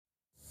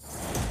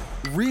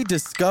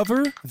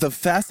Rediscover the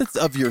facets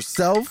of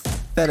yourself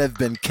that have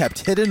been kept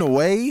hidden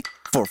away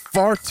for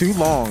far too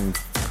long.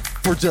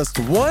 For just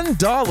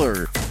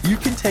 $1, you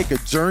can take a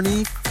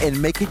journey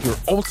and make it your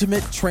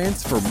ultimate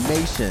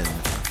transformation.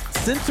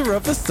 Center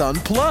of the Sun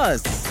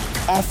Plus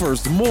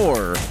offers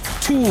more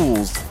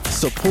tools,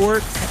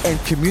 support, and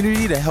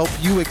community to help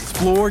you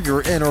explore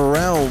your inner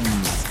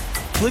realms.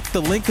 Click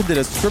the link in the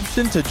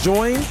description to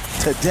join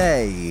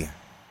today.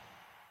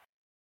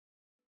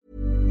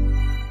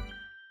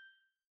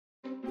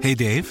 Hey,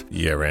 Dave.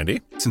 Yeah,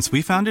 Randy. Since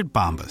we founded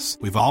Bombas,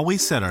 we've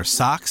always said our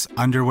socks,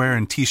 underwear,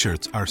 and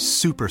T-shirts are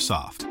super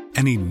soft.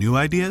 Any new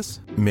ideas?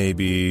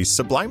 Maybe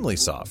sublimely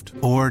soft.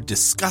 Or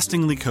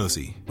disgustingly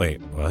cozy.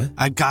 Wait, what?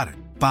 I got it.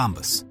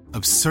 Bombas.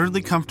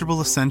 Absurdly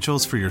comfortable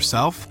essentials for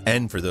yourself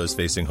And for those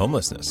facing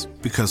homelessness.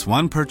 Because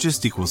one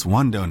purchased equals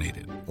one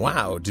donated.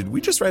 Wow, did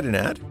we just write an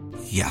ad?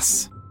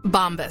 Yes.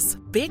 Bombas.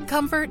 Big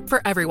comfort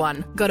for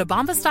everyone. Go to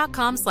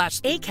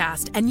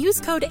bombas.com/ACAST and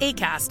use code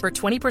ACAST for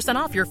 20%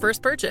 off your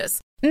first purchase.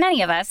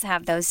 Many of us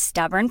have those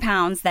stubborn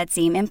pounds that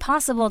seem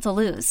impossible to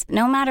lose,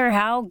 no matter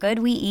how good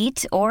we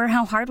eat or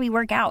how hard we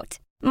work out.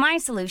 My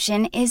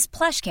solution is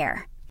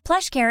PlushCare.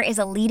 PlushCare is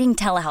a leading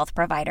telehealth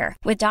provider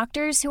with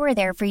doctors who are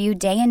there for you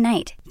day and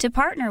night to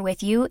partner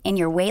with you in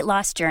your weight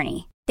loss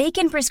journey. They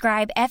can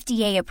prescribe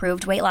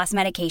FDA-approved weight loss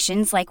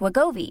medications like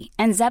Wegovy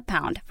and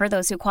Zepbound for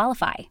those who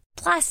qualify.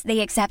 Plus,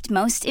 they accept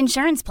most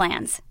insurance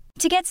plans.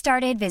 To get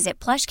started, visit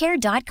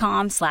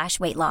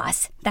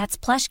plushcare.com/weightloss. That's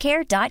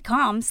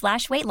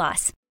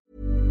plushcare.com/weightloss.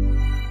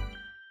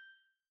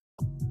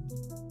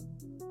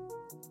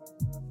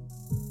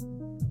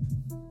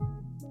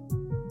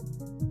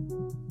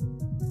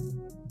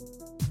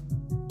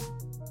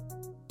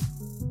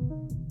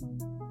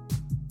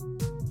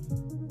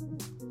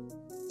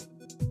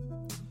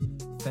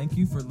 Thank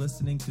you for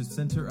listening to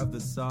Center of the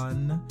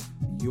Sun,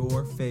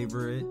 your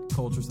favorite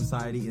culture,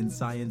 society, and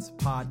science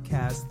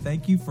podcast.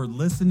 Thank you for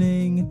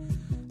listening.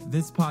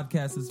 This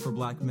podcast is for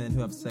Black men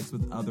who have sex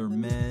with other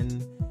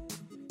men.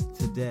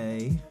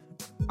 Today,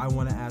 I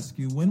want to ask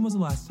you, when was the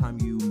last time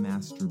you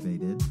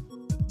masturbated?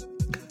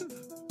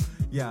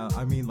 Yeah,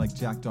 I mean like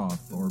jacked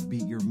off or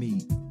beat your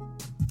meat.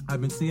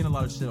 I've been seeing a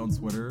lot of shit on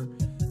Twitter.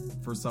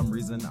 For some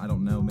reason, I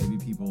don't know, maybe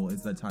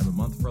it's that time of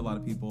month for a lot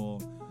of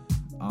people.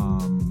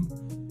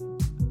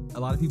 A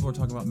lot of people are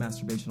talking about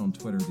masturbation on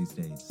Twitter these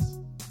days,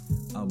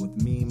 with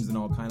memes and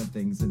all kind of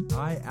things. And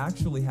I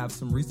actually have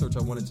some research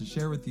I wanted to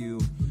share with you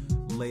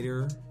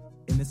later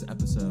in this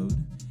episode.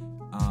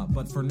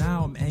 But for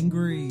now, I'm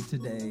angry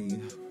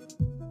today.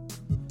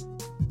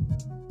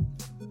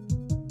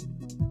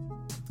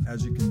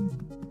 As you can,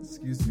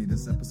 excuse me,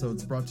 this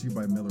episode's brought to you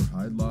by Miller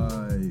High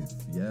Life.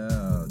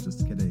 Yeah,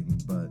 just kidding.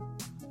 But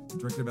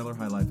drinking Miller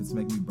High Life, it's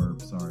making me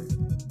burp, sorry.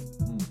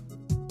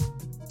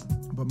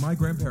 But my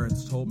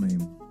grandparents told me,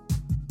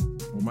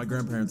 well, my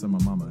grandparents and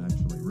my mama,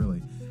 actually,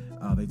 really.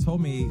 They told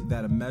me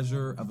that a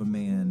measure of a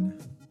man,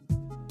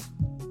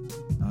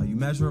 you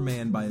measure a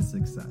man by his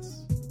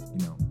success,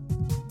 you know.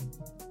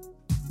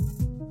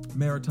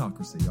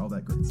 Meritocracy, all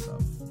that great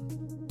stuff.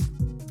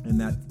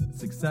 And that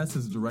success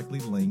is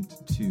directly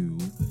linked to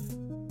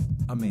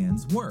a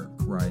man's work,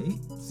 right?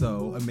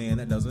 So a man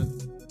that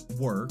doesn't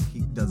work,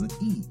 he doesn't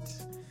eat.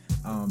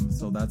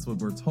 So that's what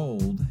we're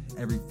told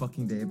every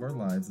fucking day of our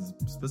lives,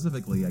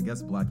 specifically, I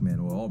guess, black men,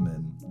 or all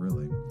men,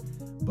 really.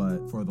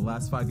 But for the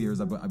last 5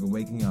 years, I've been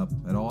waking up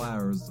at all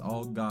hours,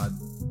 only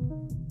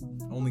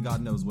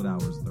God knows what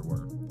hours there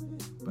were.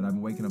 But I've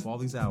been waking up all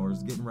these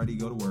hours, getting ready to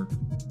go to work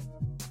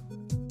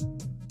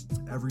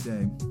every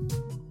day.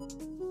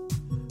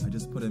 I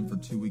just put in for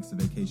 2 weeks of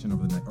vacation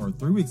or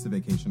 3 weeks of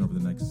vacation over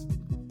the next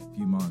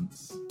few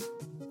months.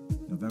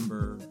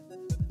 November,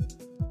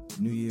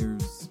 New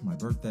Year's, my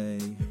birthday.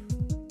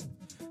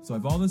 So I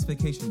have all this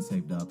vacation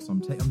saved up, so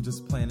I'm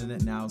just planning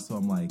it now. So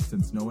I'm like,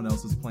 since no one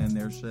else is planning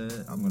their shit,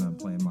 I'm gonna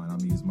plan mine. I'm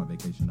gonna use my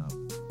vacation up,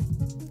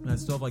 and I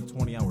still have like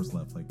 20 hours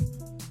left, like,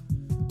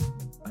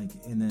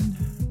 and then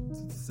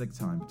sick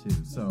time too.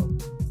 So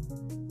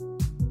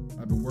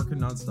I've been working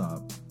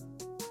nonstop,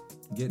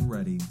 getting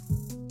ready.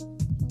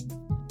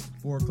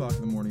 4 o'clock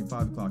in the morning,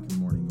 5 o'clock in the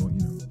morning,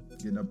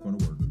 getting up, going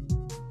to work.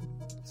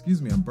 Excuse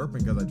me, I'm burping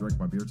because I drank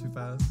my beer too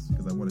fast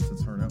because I wanted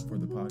to turn up for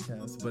the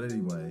podcast. But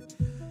anyway,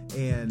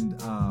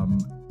 and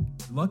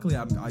luckily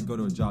I go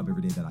to a job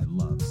every day that I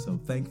love. So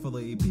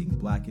thankfully, being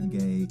black and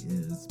gay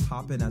is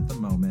popping at the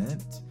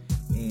moment,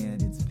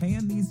 and it's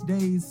paying these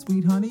days,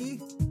 sweet honey.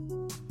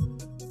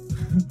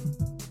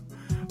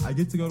 I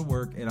get to go to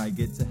work and I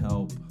get to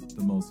help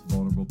the most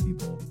vulnerable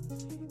people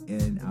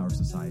in our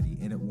society,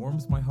 and it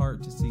warms my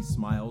heart to see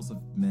smiles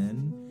of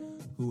men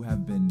who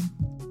have been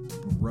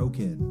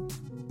broken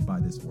by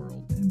this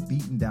world and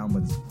beaten down by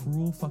this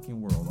cruel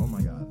fucking world. Oh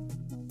my God.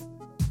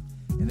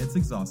 And it's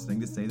exhausting,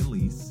 to say the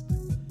least.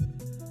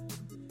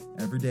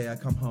 Every day I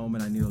come home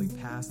and I nearly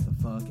pass the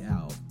fuck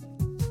out.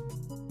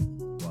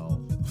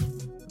 Well,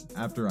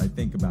 after I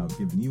think about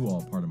giving you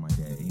all part of my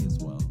day as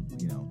well,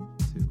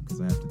 too, because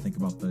I have to think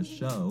about the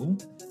show.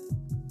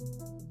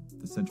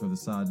 The Center of the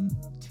Sun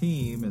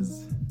team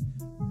is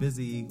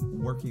busy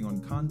working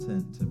on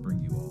content to bring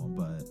you all,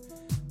 but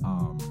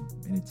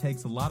and it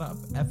takes a lot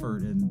of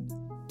effort, and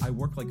I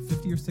work like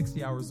 50 or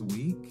 60 hours a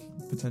week,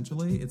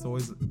 potentially. It's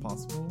always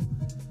possible.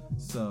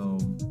 So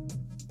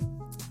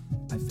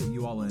I fit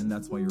you all in.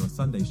 That's why you're a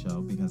Sunday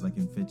show, because I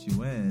can fit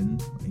you in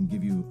and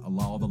give you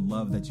all the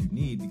love that you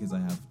need, because I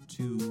have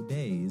 2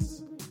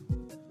 days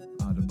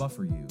to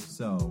buffer you.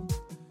 So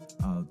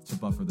to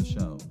buffer the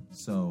show.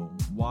 So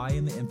why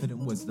in the infinite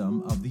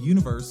wisdom of the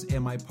universe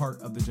am I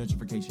part of the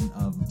gentrification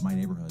of my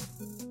neighborhood?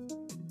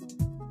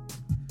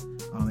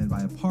 And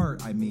by a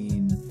part, I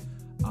mean,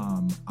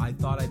 I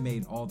thought I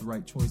made all the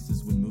right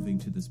choices when moving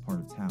to this part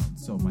of town.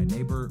 So my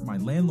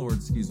landlord,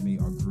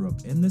 grew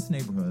up in this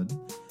neighborhood.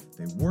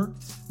 They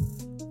worked,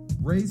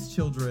 raised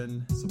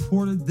children,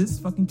 supported this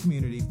fucking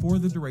community for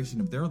the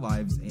duration of their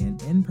lives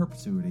and in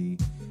perpetuity.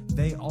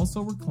 They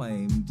also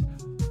reclaimed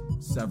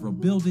several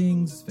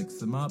buildings,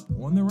 fixed them up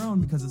on their own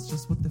because it's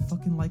just what they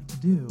fucking like to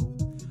do.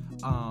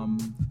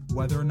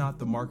 Whether or not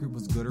the market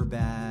was good or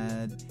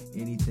bad,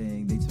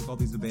 anything, they took all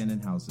these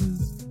abandoned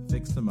houses,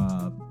 fixed them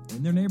up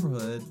in their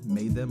neighborhood,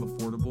 made them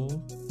affordable,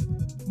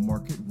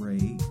 market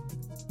rate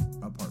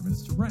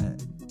apartments to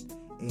rent.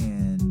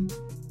 And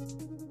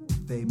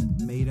they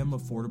made them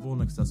affordable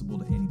and accessible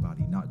to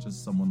anybody, not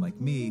just someone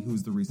like me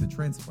who's the recent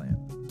transplant.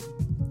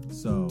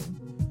 So,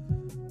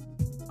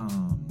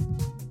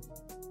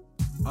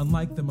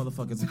 unlike the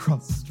motherfuckers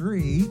across the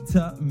street,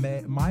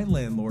 my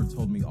landlord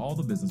told me all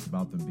the business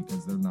about them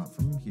because they're not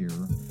from here.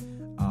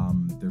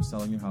 They're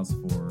selling your house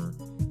for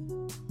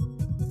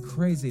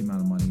crazy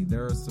amount of money.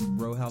 There are some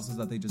row houses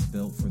that they just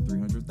built for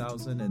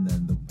 $300,000, and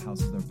then the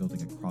houses they're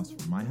building across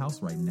from my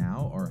house right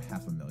now are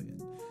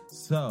 $500,000.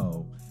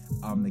 So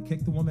they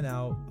kicked the woman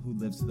out who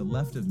lives to the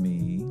left of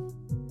me.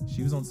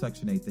 She was on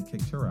Section 8. They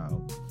kicked her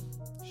out.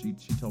 She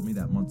told me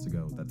that months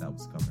ago that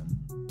was coming.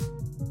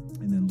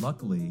 And then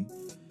luckily,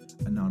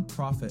 a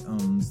nonprofit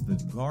owns the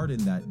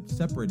garden that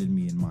separated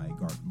me and my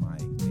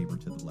neighbor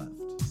to the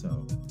left.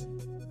 So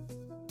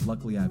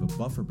luckily I have a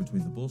buffer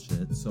between the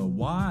bullshit. So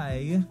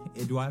why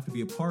do I have to be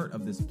a part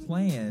of this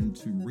plan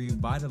to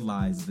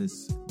revitalize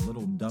this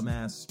little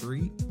dumbass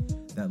street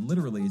that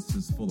literally is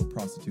just full of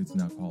prostitutes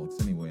and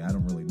alcoholics anyway? I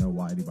don't really know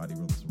why anybody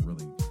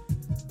really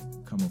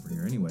come over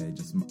here anyway.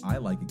 Just I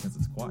like it because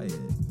it's quiet,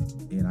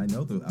 and I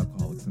know the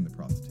alcoholics and the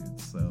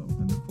prostitutes,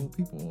 and they're cool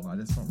people. I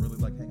just don't really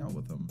like hang out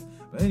with them.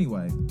 But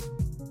anyway,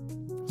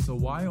 so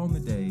why on the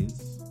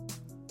days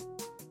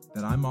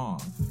that I'm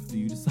off do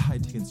you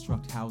decide to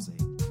construct housing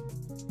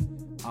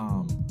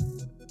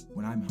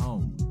when I'm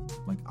home?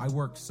 Like, I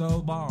work so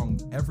long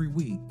every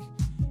week,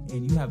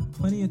 and you have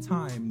plenty of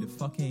time to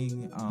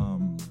fucking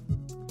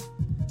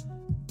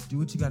do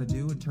what you got to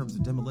do in terms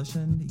of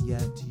demolition,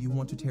 yet you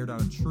want to tear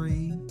down a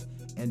tree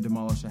and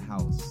demolish a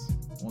house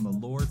on the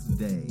Lord's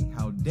day.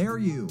 How dare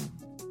you?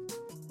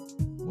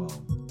 Well,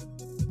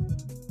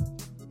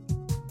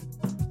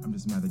 I'm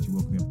just mad that you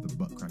woke me up with the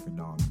butt crack of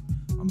dawn.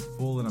 I'm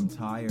full and I'm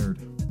tired.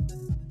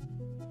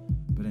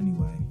 But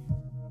anyway,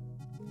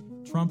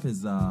 Trump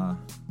is,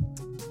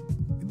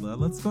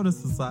 let's go to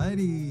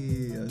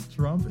society.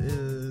 Trump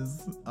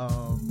is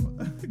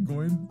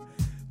going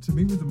to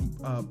meet with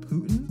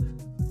Putin.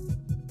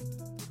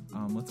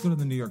 Let's go to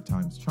the New York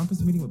Times. Trump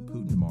is meeting with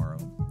Putin tomorrow.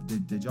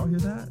 Did y'all hear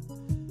that?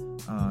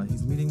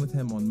 He's meeting with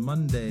him on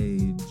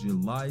Monday,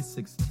 July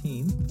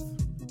 16th.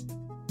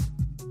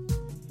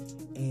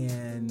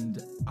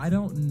 And I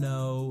don't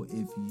know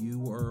if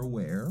you are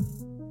aware,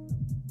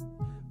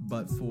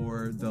 but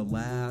for the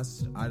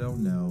last,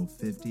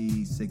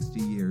 50, 60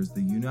 years,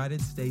 the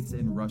United States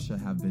and Russia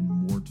have been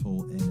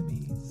mortal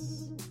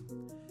enemies.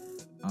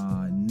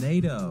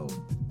 NATO.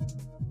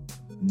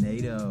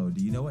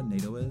 Do you know what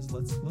NATO is?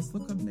 Let's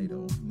look up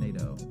NATO.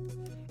 NATO.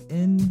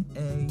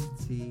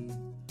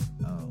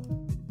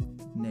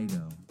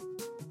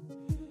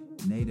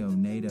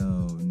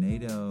 NATO.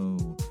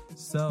 NATO.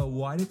 So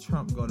why did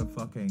Trump go to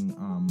fucking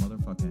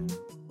motherfucking?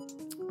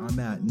 I'm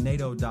at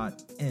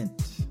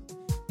NATO.int.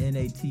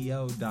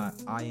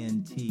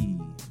 NATO.int.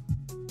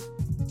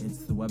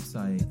 It's the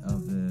website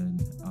of the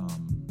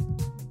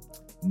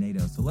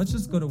NATO. So let's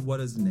just go to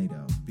what is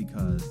NATO,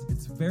 because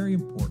it's very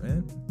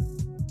important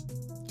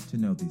to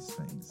know these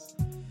things.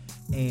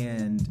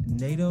 And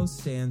NATO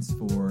stands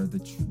for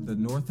the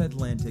North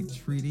Atlantic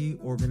Treaty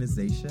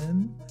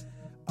Organization,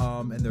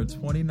 and they're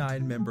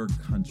 29 member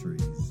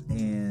countries,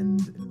 and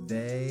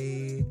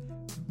they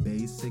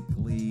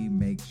basically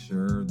make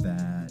sure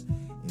that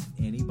if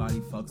anybody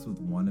fucks with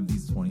one of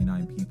these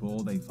 29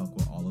 people, they fuck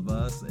with all of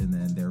us, and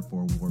then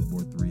therefore World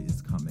War III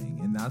is coming.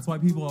 And that's why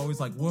people are always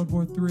like, World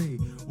War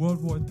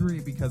III,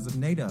 because of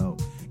NATO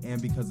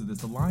and because of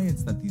this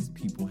alliance that these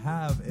people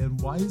have. And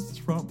why is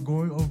Trump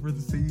going over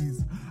the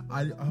seas?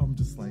 I'm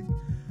just like,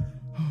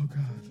 oh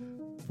God,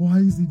 why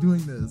is he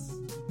doing this?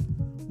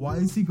 Why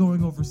is he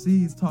going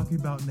overseas talking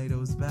about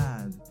NATO is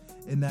bad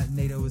and that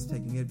NATO is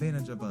taking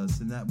advantage of us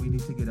and that we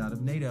need to get out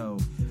of NATO?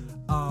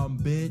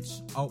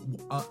 Bitch,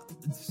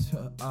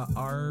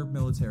 our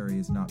military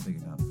is not big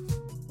enough.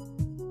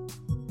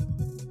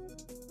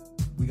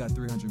 got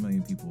 300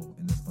 million people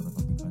in this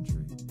motherfucking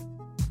country.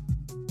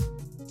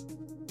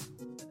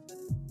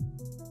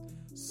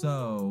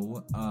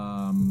 So,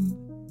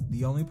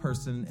 the only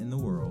person in the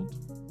world,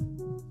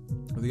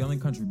 or the only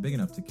country big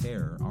enough to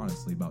care,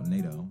 honestly, about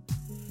NATO,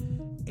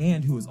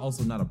 and who is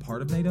also not a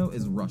part of NATO,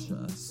 is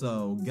Russia.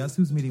 So, guess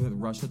who's meeting with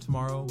Russia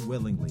tomorrow?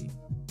 Willingly.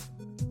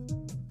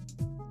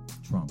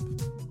 Trump.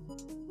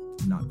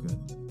 Not good.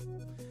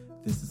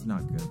 This is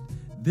not good.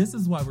 This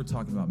is why we're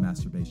talking about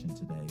masturbation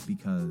today,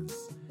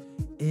 because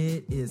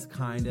it is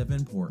kind of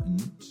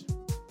important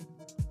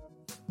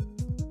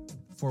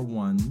for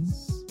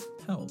one's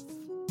health,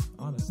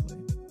 honestly.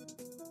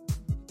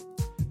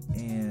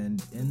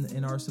 And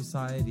in our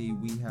society,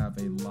 we have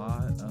a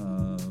lot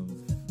of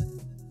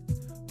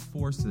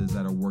forces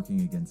that are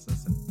working against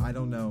us. And I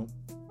don't know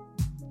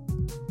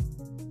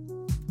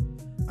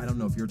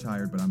if you're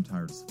tired, but I'm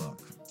tired as fuck.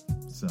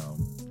 So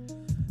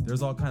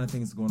there's all kind of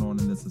things going on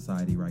in this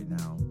society right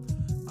now.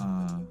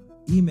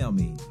 Email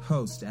me,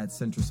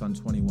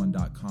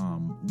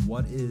 host@centrosun21.com.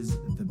 What is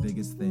the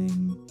biggest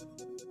thing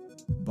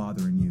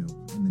bothering you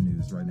in the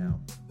news right now?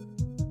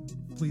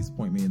 Please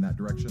point me in that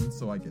direction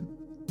so I can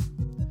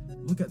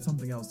look at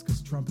something else,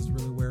 because Trump is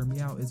really wearing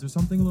me out. Is there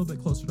something a little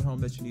bit closer to home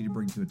that you need to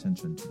bring to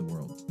attention to the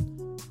world?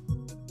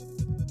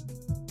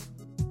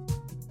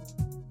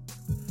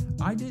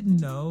 I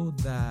didn't know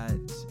that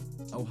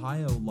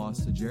Ohio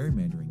lost a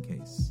gerrymandering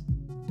case.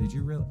 Did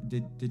you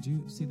did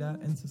you see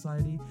that in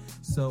society?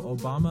 So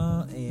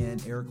Obama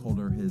and Eric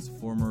Holder, his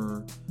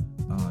former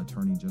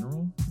attorney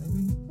general,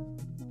 maybe?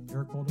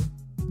 Eric Holder?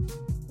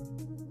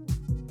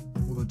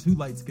 Well, the two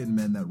light-skinned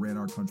men that ran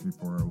our country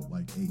for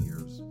like 8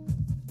 years.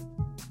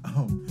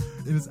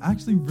 It is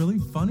actually really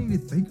funny to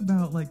think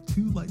about, like,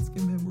 two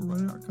light-skinned men were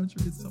running our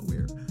country. It's so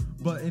weird.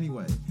 But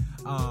anyway,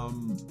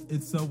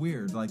 it's so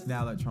weird. Like,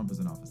 now that Trump is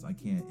in office,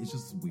 it's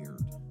just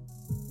weird.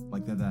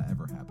 Like, that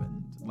ever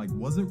happened. Like,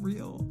 was it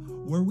real?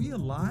 Were we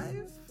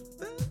alive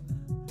then?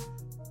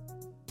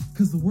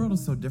 Because the world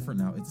is so different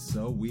now. It's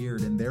so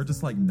weird. And they're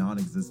just, like,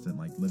 non-existent,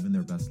 like, living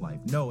their best life.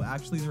 No,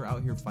 actually, they're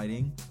out here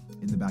fighting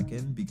in the back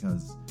end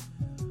because...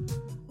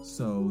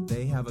 So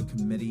they have a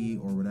committee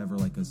or whatever,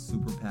 like a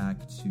super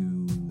PAC,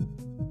 to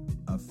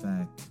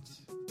affect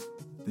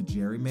the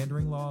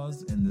gerrymandering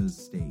laws in the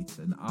states.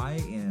 And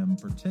I am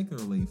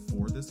particularly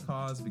for this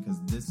cause because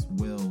this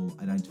will,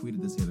 and I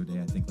tweeted this the other day,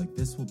 I think, like,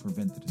 this will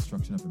prevent the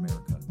destruction of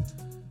America.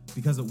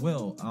 Because it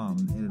will,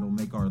 and it'll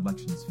make our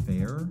elections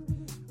fair,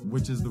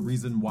 which is the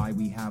reason why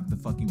we have the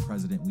fucking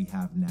president we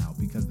have now.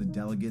 Because the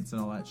delegates and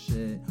all that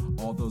shit,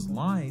 all those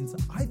lines,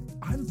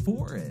 I'm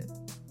for it.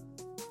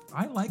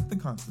 I like the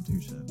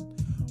Constitution.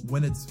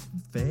 When it's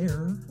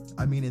fair,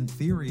 I mean, in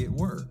theory, it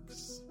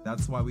works.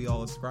 That's why we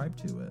all ascribe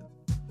to it.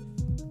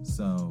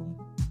 So,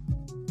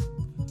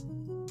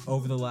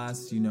 over the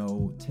last,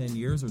 10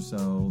 years or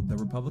so, the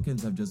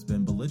Republicans have just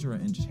been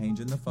belligerent in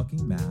changing the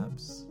fucking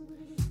maps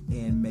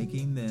and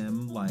making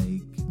them,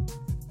 like,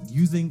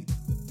 using...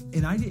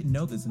 And I didn't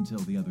know this until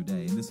the other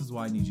day, and this is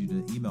why I need you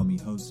to email me,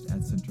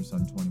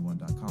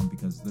 host@centrosun21.com,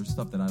 because there's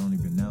stuff that I don't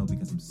even know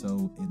because I'm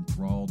so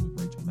enthralled with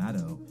Rachel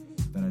Maddow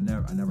that I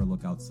never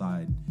look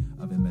outside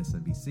of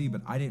MSNBC.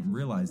 But I didn't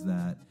realize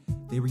that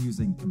they were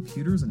using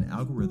computers and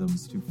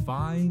algorithms to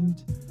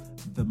find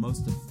the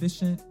most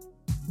efficient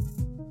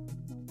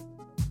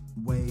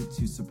way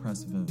to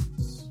suppress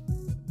votes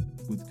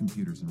with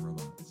computers and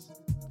robots.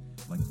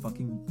 Like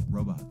fucking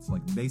robots.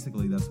 Like,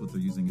 basically that's what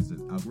they're using, is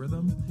an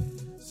algorithm.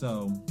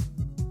 So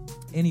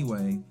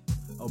anyway,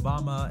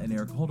 Obama and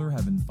Eric Holder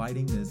have been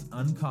fighting this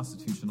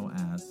unconstitutional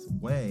ass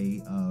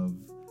way of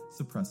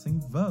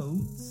suppressing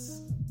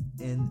votes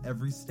in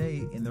every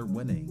state, and they're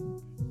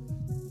winning.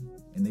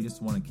 And they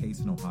just won a case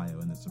in Ohio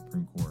in the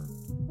Supreme Court.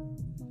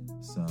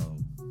 So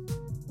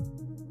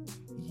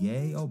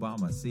yay,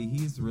 Obama. See,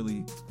 he's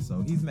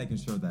making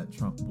sure that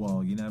Trump,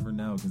 well, you never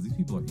know, because these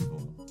people are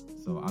evil.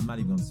 So I'm not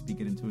even going to speak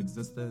it into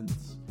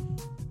existence.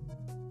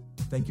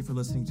 Thank you for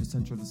listening to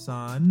Center of the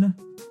Sun.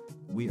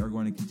 We are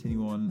going to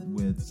continue on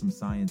with some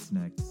science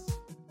next.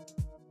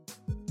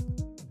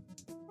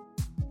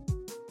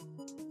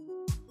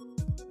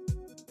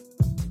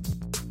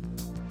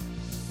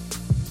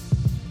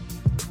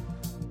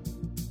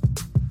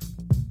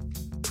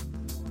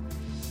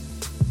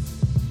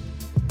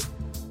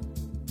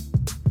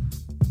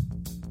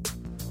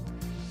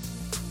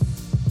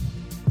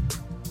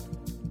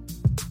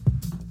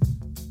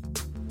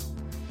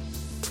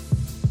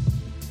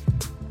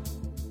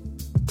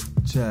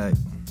 Check.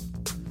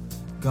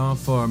 Gone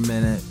for a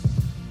minute.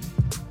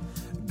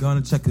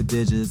 Gonna check the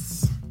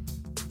digits.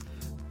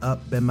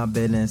 Up in my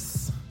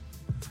business.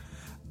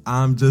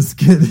 I'm just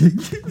kidding.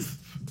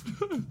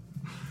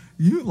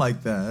 You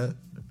like that.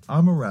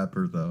 I'm a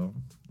rapper, though.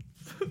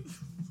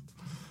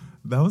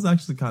 That was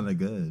actually kind of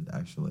good,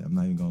 actually. I'm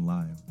not even gonna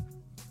lie.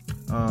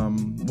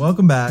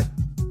 Welcome back.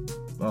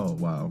 Oh,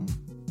 wow.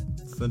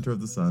 Center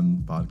of the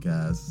Sun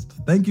podcast.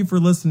 Thank you for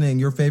listening.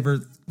 Your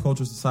favorite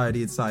culture,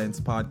 society, and science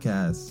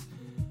podcast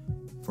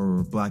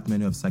for black men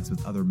who have sex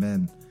with other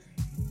men.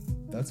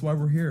 That's why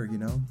we're here,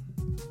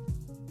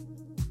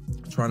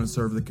 trying to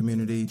serve the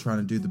community, trying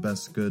to do the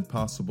best good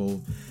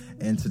possible.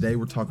 And today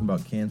we're talking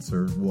about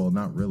cancer. Well,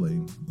 not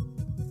really.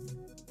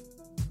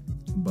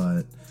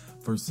 But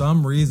for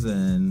some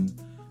reason,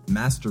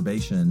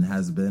 masturbation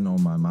has been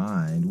on my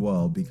mind.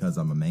 Well, because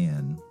I'm a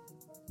man.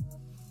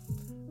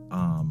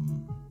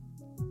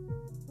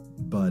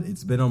 But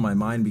it's been on my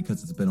mind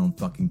because it's been on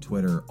fucking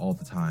Twitter all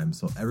the time.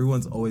 So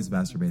everyone's always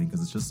masturbating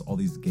because it's just all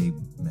these gay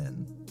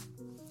men.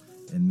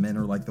 And men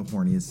are like the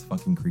horniest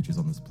fucking creatures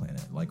on this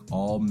planet. Like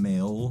all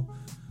male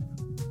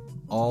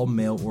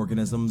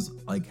organisms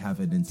like have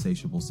an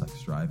insatiable sex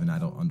drive, and I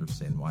don't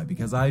understand why.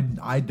 Because I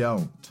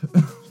don't.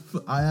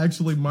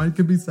 Mine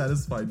can be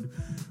satisfied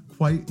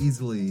quite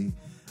easily,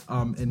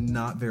 and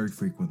not very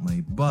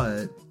frequently.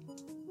 But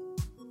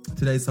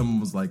today someone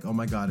was like, oh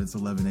my God, it's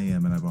 11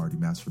 a.m. and I've already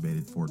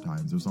masturbated 4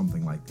 times or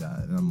something like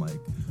that. And I'm like,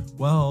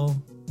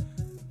 well,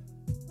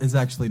 it's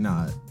actually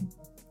not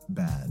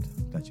bad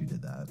that you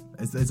did that.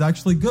 It's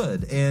actually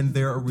good. And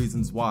there are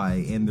reasons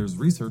why. And there's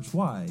research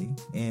why.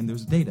 And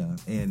there's data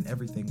and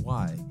everything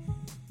why.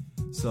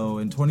 So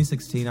in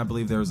 2016, I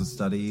believe there was a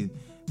study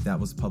that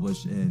was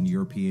published in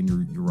European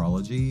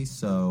Urology.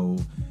 So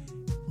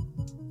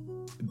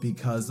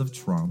because of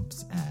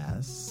Trump's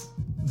ass...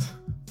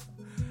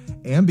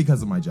 and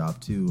because of my job,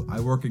 too,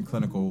 I work in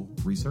clinical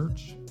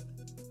research.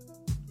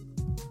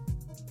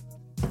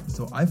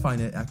 So I find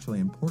it actually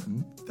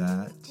important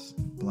that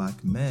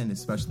black men,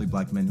 especially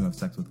black men who have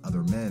sex with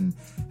other men,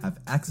 have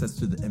access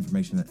to the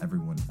information that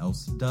everyone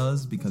else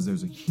does, because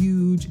there's a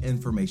huge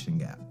information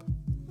gap.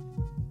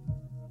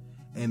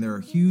 And there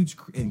are huge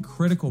and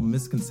critical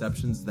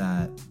misconceptions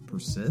that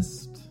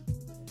persist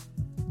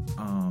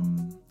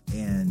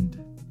and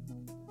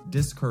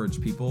discourage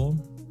people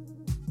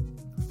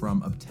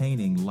from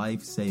obtaining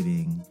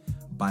life-saving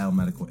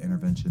biomedical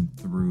intervention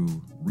through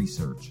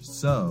research.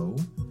 So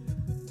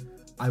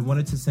I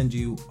wanted to send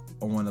you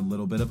on a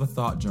little bit of a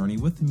thought journey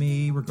with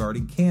me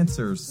regarding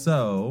cancer.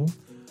 So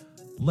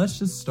let's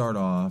just start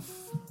off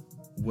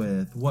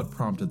with what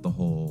prompted the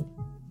whole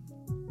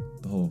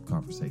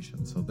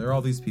conversation. So there are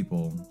all these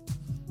people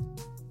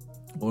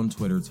on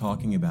Twitter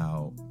talking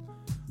about,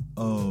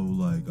 oh,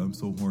 like, I'm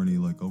so horny,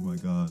 like, oh my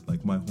God,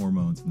 like my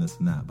hormones and this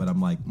and that. But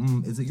I'm like,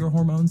 is it your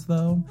hormones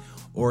though?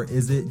 Or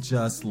is it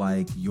just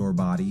like your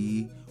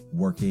body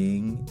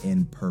working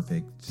in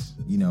perfect,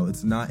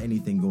 it's not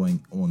anything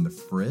going on the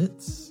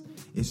fritz.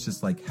 It's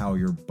just like how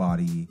your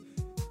body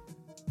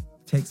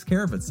takes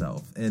care of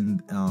itself.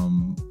 And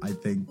I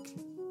think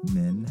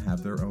men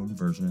have their own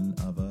version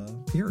of a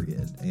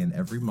period. And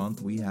every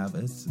month we have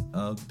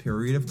a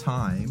period of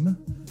time.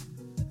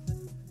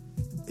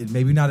 It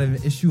may be not an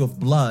issue of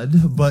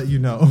blood, but,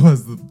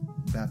 as the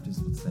Baptists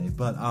would say.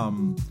 But,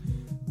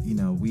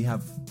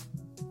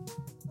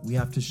 we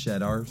have to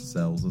shed our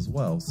cells as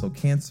well. So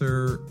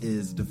cancer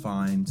is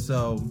defined.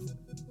 So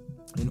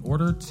in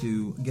order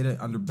to get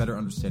a better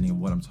understanding of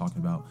what I'm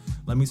talking about,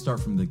 let me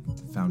start from the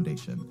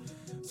foundation.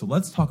 So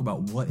let's talk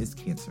about what is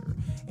cancer.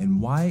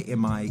 And why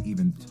am I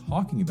even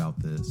talking about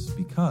this?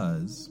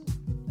 Because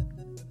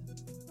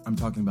I'm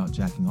talking about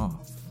jacking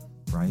off.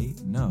 Right?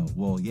 No.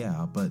 Well,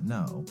 yeah, but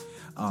no.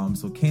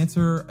 So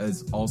cancer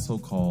is also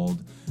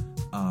called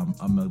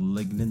a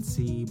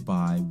malignancy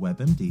by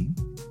WebMD.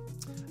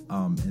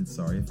 And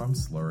sorry if I'm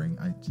slurring.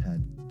 I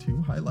had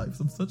 2 high lives.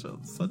 I'm such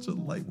a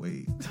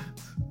lightweight.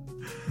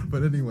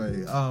 But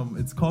anyway,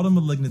 it's called a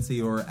malignancy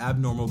or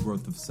abnormal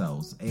growth of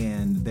cells.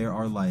 And there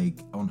are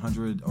like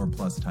 100 or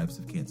plus types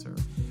of cancer.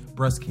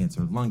 Breast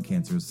cancer, lung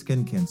cancer,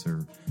 skin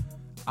cancer,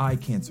 eye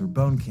cancer,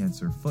 bone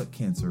cancer, foot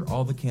cancer,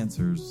 all the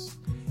cancers,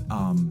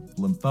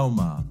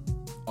 lymphoma,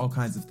 all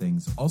kinds of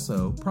things.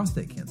 Also,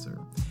 prostate cancer.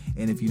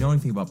 And if you know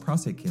anything about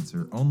prostate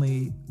cancer,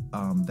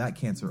 that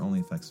cancer only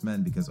affects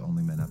men because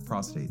only men have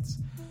prostates.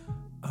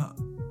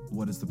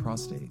 What is the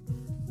prostate?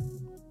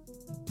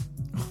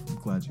 I'm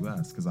glad you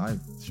asked, because I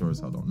sure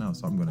as hell don't know,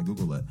 so I'm going to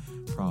Google it.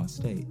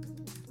 Prostate.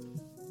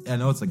 I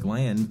know it's a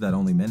gland that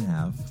only men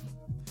have.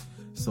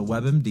 So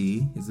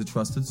WebMD is a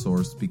trusted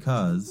source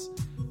because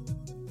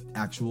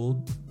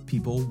actual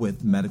people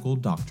with medical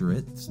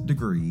doctorate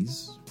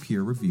degrees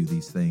peer review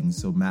these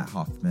things. So Matt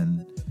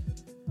Hoffman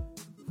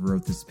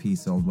wrote this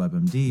piece on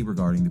WebMD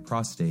regarding the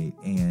prostate,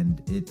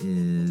 and it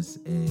is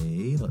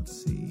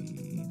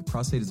the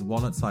prostate is a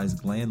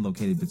walnut-sized gland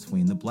located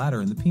between the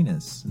bladder and the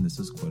penis, and this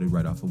is quoted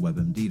right off of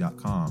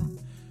WebMD.com.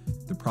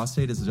 The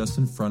prostate is just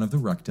in front of the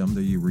rectum.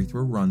 The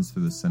urethra runs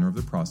through the center of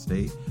the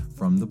prostate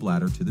from the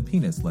bladder to the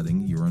penis,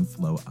 letting urine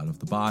flow out of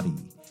the body.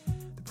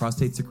 The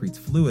prostate secretes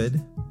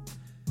fluid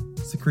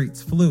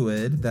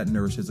that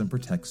nourishes and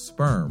protects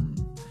sperm.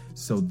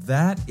 So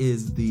that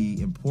is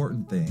the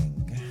important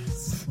thing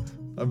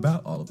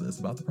about all of this,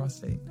 about the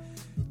prostate.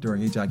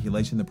 During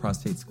ejaculation, the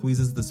prostate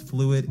squeezes this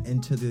fluid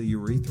into the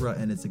urethra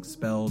and it's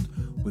expelled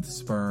with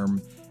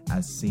sperm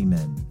as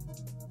semen.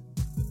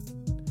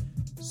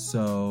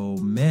 So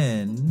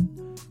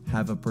men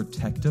have a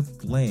protective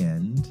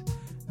gland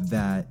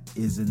that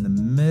is in the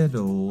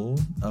middle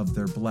of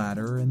their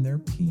bladder and their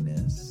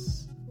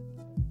penis,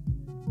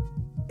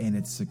 and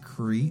it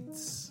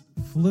secretes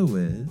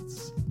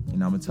fluids,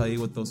 and I'm going to tell you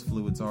what those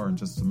fluids are in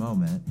just a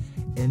moment,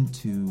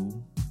 into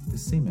the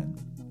semen.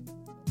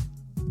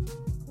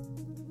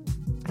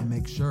 And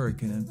make sure it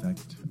can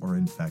infect,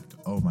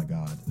 oh my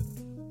God.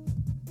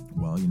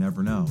 Well, you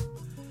never know.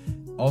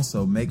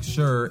 Also, make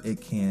sure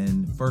it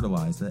can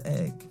fertilize the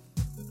egg.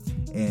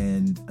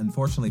 And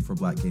unfortunately for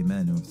black gay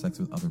men who have sex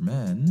with other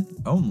men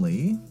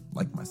only,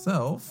 like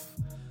myself,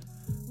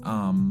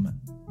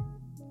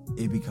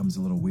 it becomes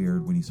a little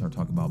weird when you start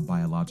talking about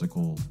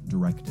biological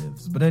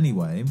directives. But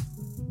anyway,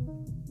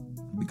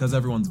 because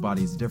everyone's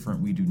body is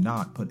different, we do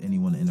not put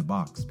anyone in a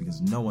box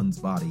because no one's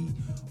body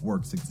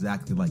works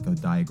exactly like a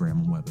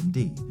diagram on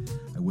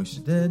WebMD. I wish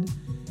it did,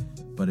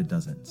 but it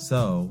doesn't.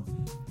 So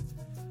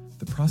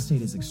the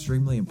prostate is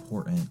extremely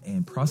important,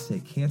 and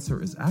prostate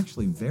cancer is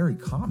actually very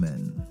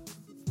common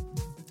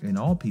in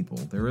all people.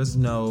 There is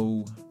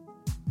no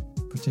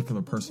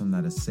particular person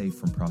that is safe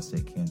from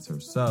prostate cancer.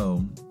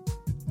 So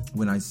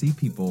when I see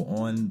people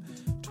on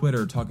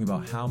Twitter talking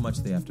about how much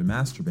they have to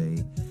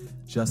masturbate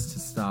just to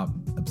stop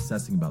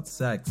obsessing about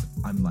sex,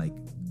 I'm like,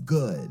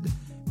 good,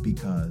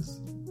 because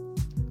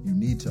you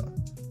need to.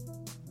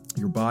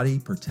 Your body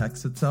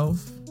protects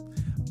itself,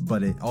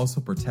 but it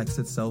also protects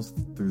itself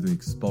through the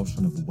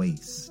expulsion of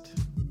waste.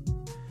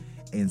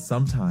 And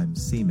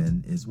sometimes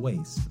semen is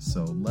waste.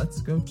 So let's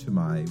go to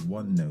my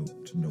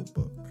OneNote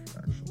notebook,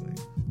 actually.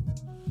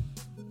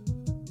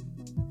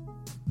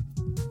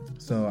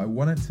 So I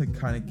wanted to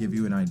kind of give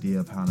you an idea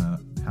of how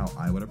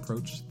I would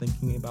approach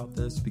thinking about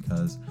this,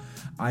 because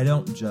I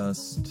don't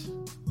just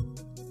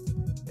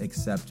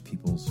accept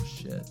people's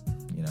shit,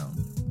 you know.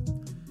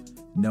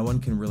 No one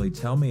can really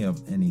tell me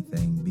of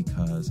anything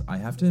because I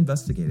have to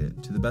investigate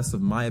it to the best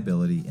of my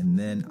ability, and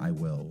then I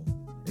will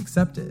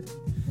accept it.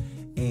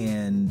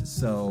 And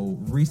so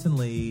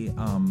recently,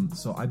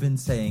 so I've been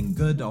saying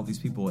good to all these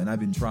people, and I've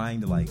been trying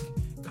to like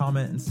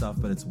comment and stuff,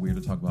 but it's weird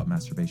to talk about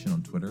masturbation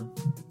on Twitter.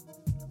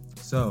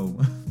 So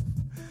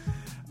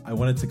I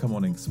wanted to come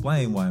on and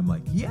explain why I'm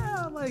like,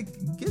 yeah,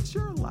 like, get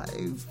your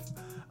life.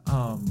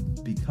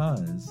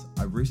 Because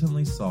I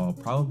recently saw,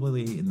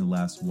 probably in the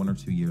last 1 or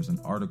 2 years, an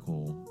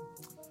article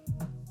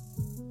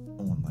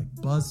on like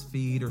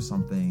BuzzFeed or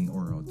something,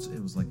 or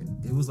it was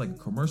like a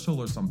commercial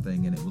or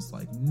something, and it was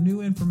like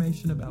new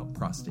information about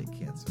prostate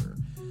cancer.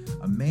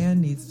 A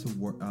man needs to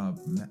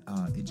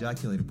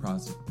ejaculate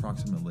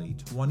approximately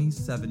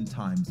 27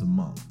 times a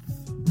month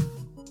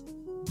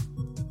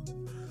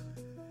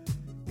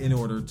in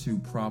order to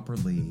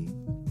properly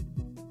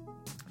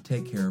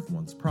take care of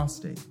one's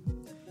prostate.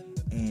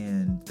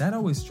 And that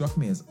always struck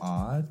me as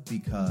odd,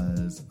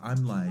 because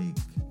I'm like,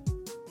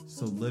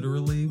 so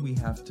literally we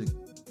have to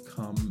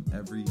come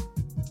every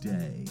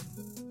day.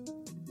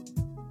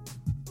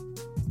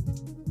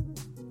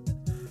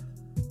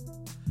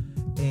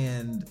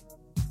 And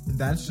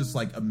that's just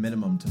like a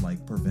minimum to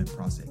like prevent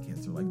prostate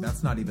cancer. Like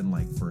that's not even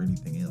like for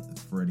anything else,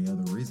 for any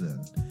other reason.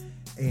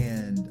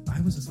 And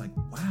I was just like,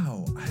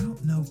 wow, I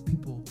don't know if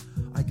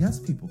I guess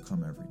people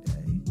come every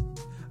day.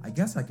 I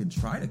guess I can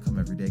try to come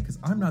every day because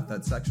I'm not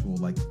that sexual.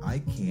 Like I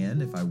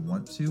can if I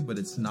want to, but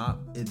it's not,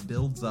 it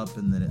builds up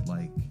and then it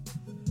like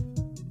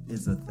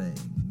is a thing.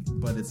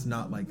 But it's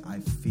not like I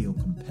feel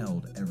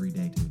compelled every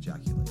day to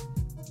ejaculate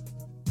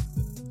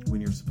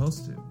when you're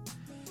supposed to.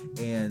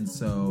 And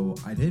so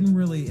I didn't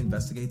really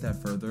investigate that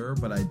further,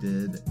 but I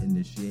did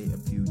initiate a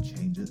few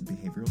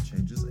behavioral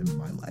changes in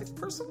my life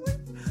personally.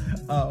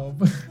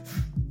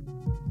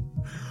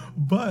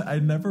 But I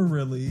never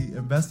really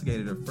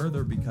investigated it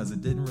further because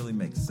it didn't really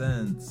make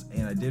sense,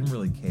 and I didn't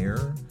really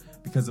care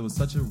because it was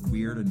such a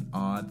weird and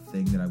odd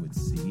thing that I would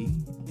see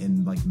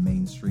in like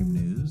mainstream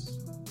news.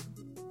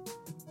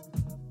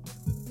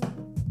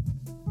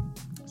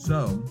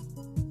 So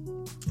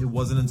it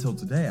wasn't until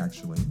today,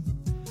 actually,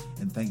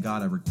 and thank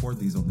God I record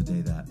these on the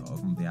day that,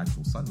 on the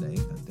actual Sunday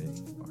that they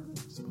are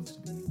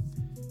supposed to be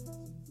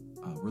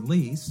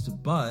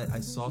released. But I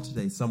saw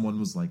today someone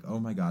was like, oh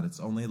my God, it's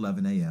only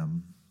 11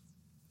 a.m.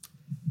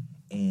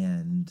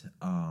 And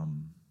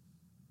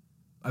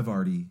I've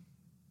already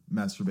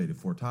masturbated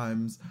 4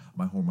 times.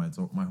 My hormones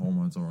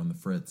are on the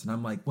fritz. And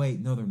I'm like, wait,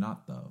 no, they're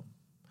not though.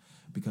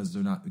 Because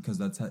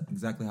that's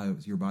exactly how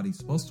your body's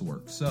supposed to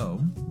work. So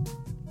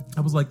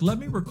I was like, let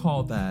me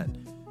recall that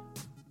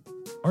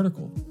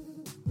article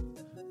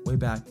way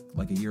back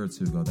like a year or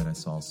 2 ago that I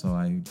saw. So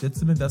I did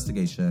some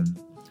investigation,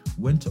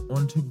 went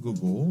onto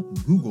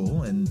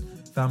Google and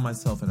found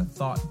myself in a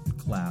thought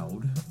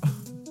cloud.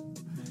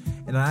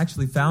 And I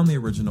actually found the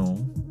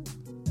original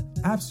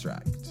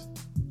abstract.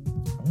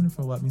 I wonder if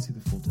it'll let me see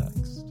the full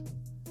text.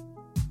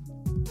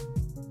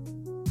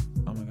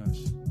 Oh my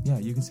gosh. Yeah,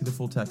 you can see the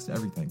full text,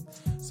 everything.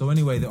 So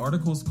anyway, the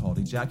article is called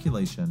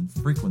Ejaculation,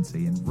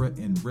 Frequency,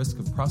 and Risk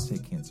of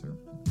Prostate Cancer.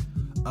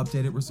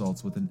 Updated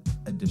results with an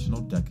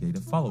additional decade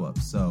of follow-up.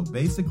 So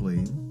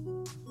basically,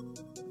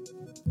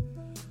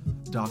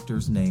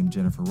 doctors named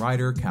Jennifer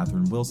Ryder,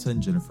 Catherine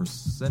Wilson, Jennifer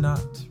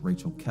Sinnott,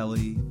 Rachel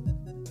Kelly,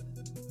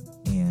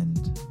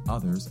 and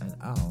others et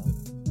al.,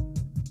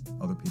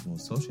 other people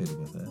associated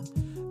with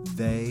it,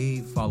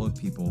 they followed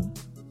people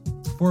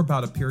for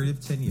about a period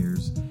of 10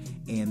 years,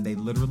 and they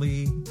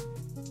literally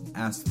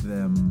asked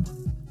them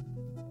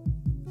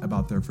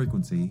about their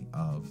frequency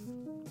of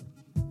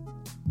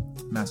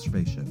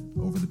masturbation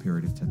over the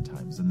period of 10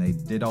 times. And they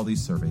did all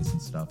these surveys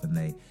and stuff, and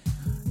they,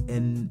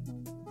 in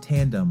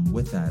tandem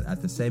with that,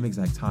 at the same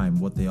exact time,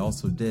 what they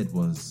also did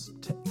was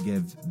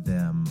give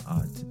them,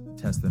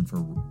 test them for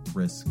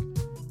risk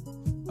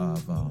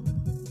of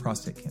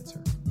prostate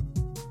cancer.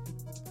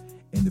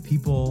 And the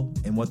people,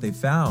 and what they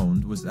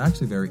found was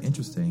actually very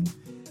interesting,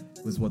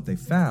 was what they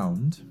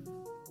found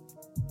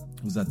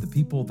was that the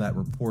people that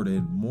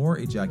reported more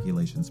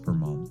ejaculations per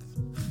month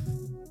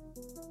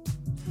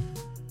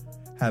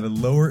had a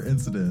lower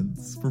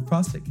incidence for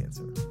prostate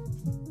cancer.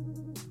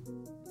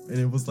 And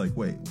it was like,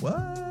 wait,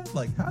 what?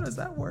 Like, how does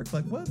that work?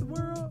 Like, what in the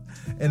world?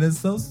 And it's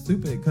so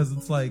stupid because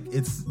it's like,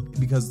 it's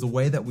because the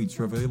way that we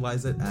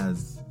trivialize it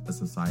as a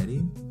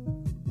society,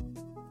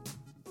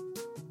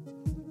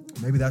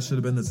 maybe that should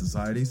have been the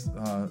society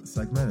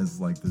segment,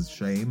 is like this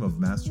shame of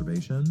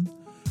masturbation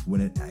when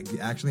it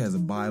actually has a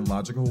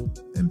biological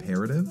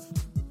imperative.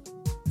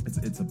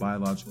 It's a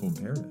biological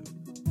imperative.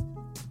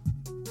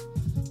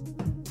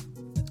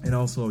 And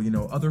also, you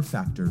know, other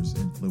factors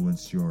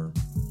influence your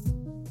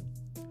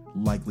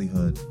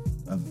likelihood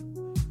of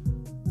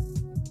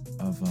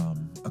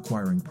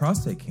acquiring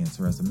prostate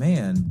cancer as a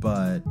man.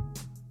 But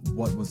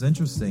what was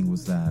interesting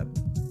was that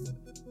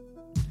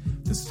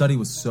the study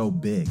was so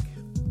big,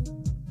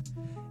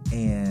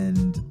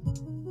 and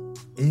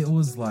it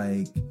was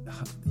like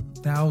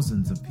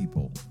thousands of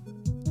people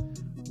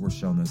were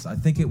shown this. I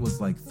think it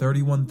was like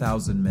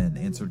 31,000 men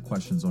answered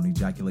questions on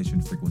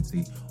ejaculation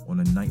frequency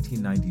on a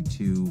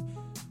 1992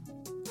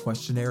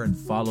 questionnaire and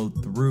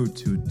followed through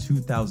to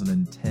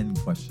 2010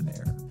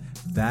 questionnaire.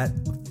 That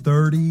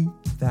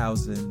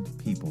 30,000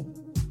 people.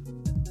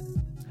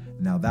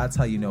 Now that's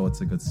how you know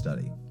it's a good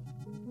study.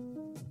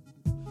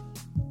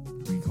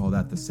 We call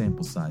that the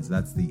sample size.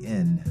 That's the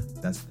N.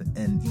 That's the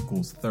N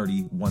equals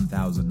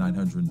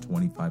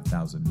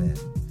 31,925,000 men.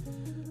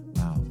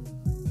 Wow.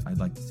 I'd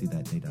like to see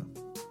that data.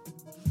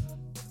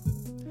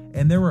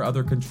 And there were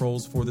other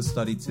controls for the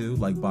study too,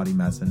 like body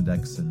mass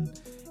index and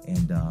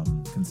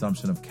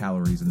consumption of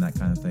calories and that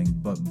kind of thing.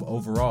 But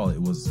overall,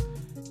 it was,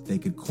 they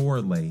could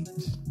correlate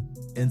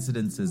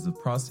incidences of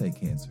prostate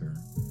cancer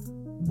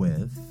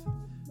with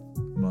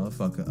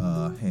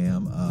motherfucker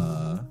ham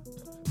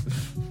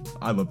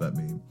I love that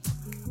meme.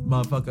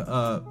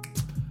 Motherfucker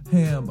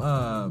ham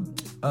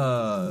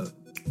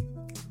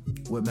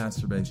with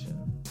masturbation.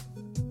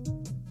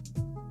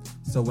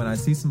 So when I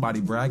see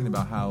somebody bragging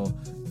about how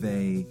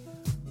they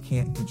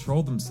can't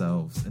control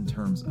themselves in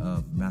terms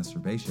of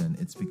masturbation,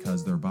 it's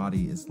because their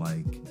body is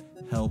like,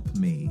 help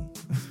me.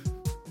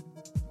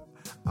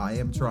 I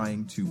am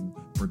trying to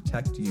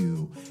protect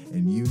you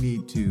and you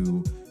need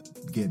to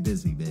get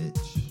busy,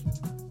 bitch.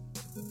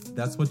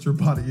 That's what your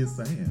body is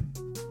saying.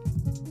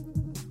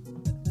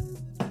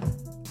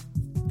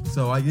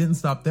 So I didn't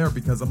stop there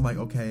because I'm like,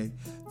 okay,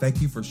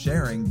 thank you for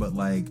sharing, but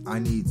like I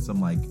need some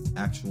like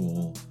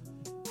actual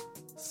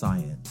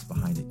science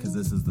behind it, because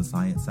this is the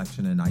science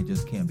section and I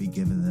just can't be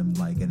giving them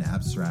like an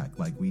abstract.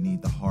 Like we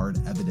need the hard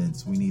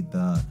evidence. We need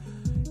the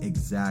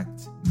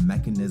exact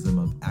mechanism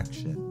of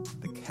action,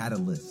 the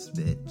catalyst,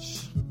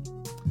 bitch.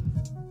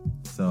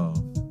 So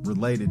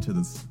related to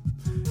this,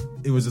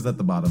 it was just at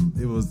the bottom.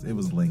 It was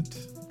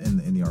linked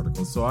in the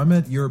article. So I'm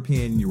at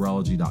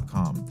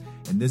EuropeanUrology.com,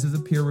 and this is a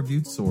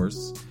peer-reviewed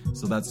source.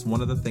 So that's one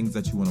of the things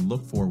that you want to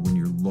look for when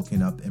you're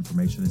looking up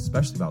information,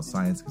 especially about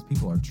science, because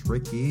people are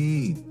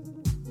tricky.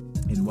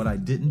 And what I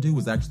didn't do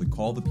was actually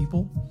call the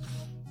people.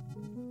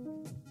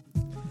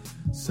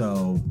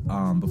 So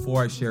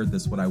before I shared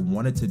this, what I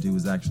wanted to do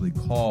is actually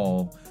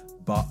call,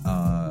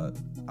 I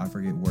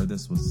forget where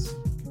this was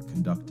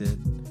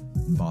conducted,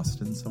 in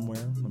Boston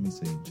somewhere. Let me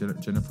see.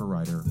 Jennifer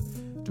Ryder,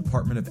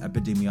 Department of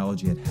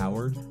Epidemiology at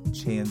Howard,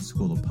 Chan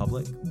School of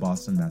Public,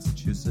 Boston,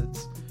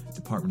 Massachusetts.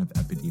 Department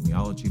of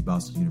Epidemiology,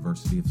 Boston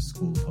University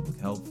School of Public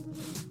Health.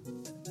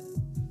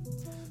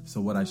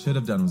 So what I should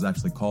have done was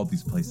actually called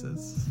these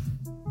places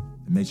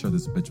and made sure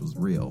this bitch was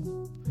real.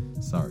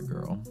 Sorry,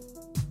 girl.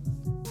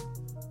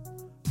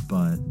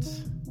 But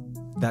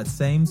that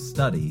same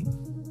study,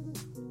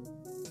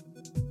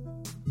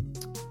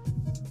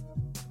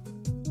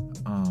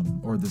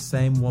 or the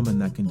same woman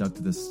that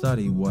conducted the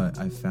study, what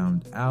I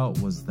found out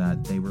was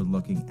that they were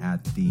looking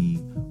at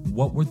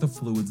what were the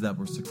fluids that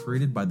were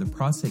secreted by the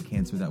prostate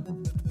cancer that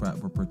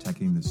were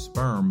protecting the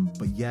sperm,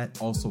 but yet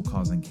also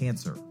causing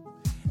cancer.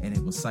 And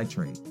it was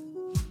citrate.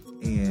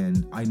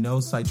 And I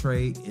know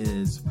citrate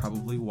is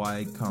probably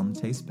why cum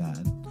tastes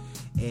bad.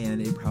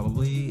 And it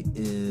probably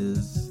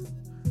is...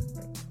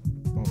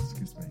 Oh,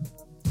 excuse me.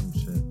 Oh,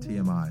 shit.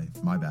 TMI.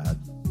 My bad.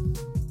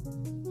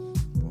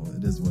 Well,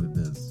 it is what it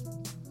is.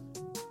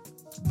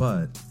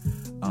 But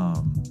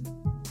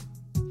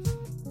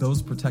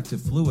those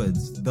protective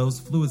fluids, those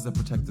fluids that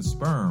protect the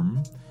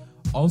sperm,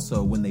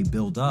 also when they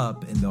build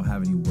up and they'll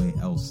have any way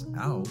else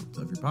out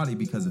of your body,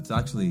 because it's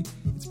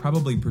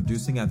probably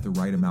producing at the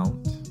right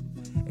amount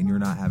and you're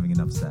not having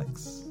enough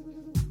sex.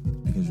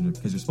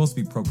 because you're supposed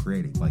to be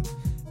procreating. Like,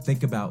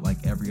 think about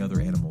like every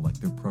other animal, like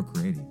they're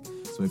procreating.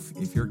 So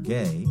if you're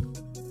gay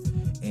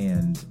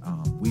and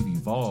we've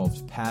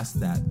evolved past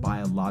that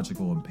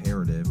biological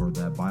imperative or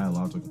that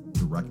biological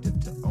directive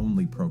to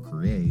only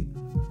procreate,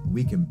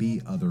 we can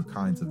be other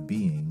kinds of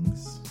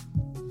beings.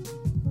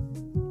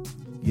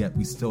 Yet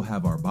we still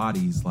have our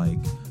bodies, like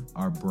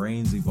our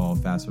brains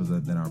evolved faster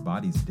than our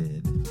bodies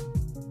did,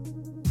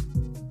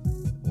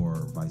 or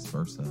vice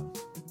versa.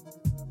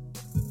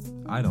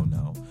 I don't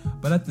know.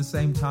 But at the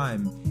same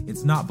time,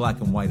 it's not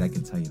black and white, I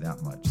can tell you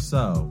that much.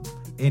 So,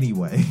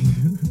 anyway,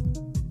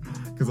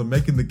 because I'm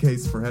making the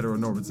case for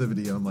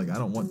heteronormativity, and I'm like, I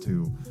don't want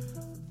to.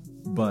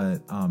 But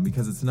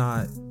because it's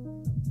not,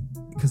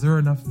 because there are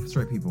enough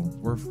straight people.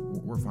 We're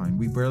fine.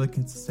 We barely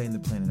can sustain the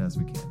planet as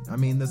we can. I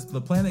mean,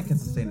 the planet can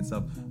sustain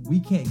itself. We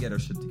can't get our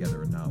shit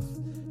together enough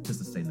to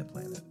sustain the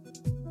planet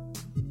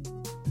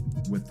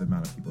with the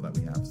amount of people that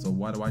we have. So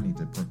why do I need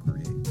to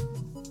procreate?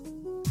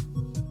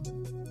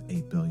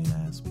 8 billion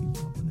ass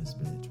people up in this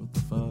bitch. What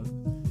the fuck?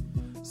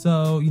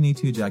 So you need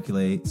to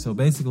ejaculate. So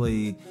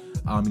basically,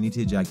 you need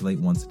to ejaculate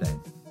once a day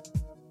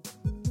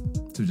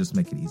to just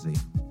make it easy.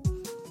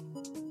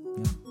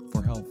 Yeah,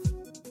 for health.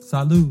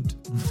 Salud.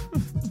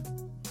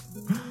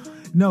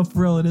 No,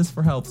 for real, it is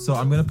for health. So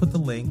I'm going to put the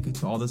link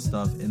to all this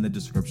stuff in the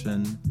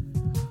description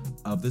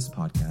of this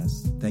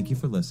podcast. Thank you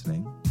for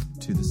listening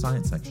to the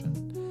science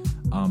section.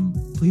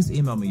 Please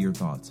email me your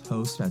thoughts.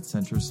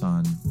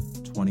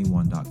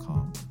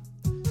 host@centersun21.com.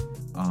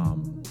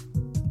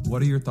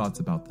 What are your thoughts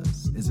about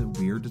this? Is it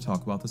weird to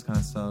talk about this kind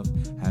of stuff?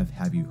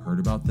 Have you heard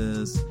about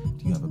this?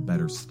 Do you have a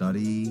better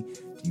study?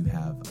 Do you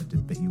have a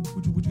debate?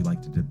 Would you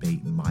like to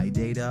debate my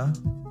data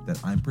that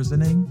I'm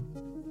presenting?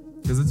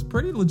 Because it's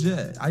pretty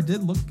legit. I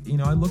did look,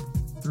 I looked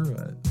through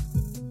it.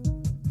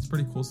 It's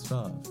pretty cool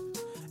stuff.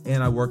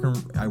 And I work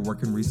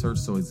in research,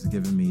 so it's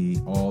giving me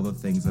all the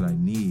things that I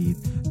need.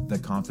 The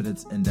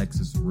confidence index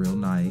is real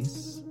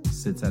nice.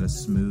 Sits at a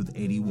smooth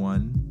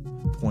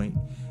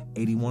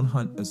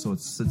 81.8100. So it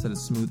sits at a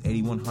smooth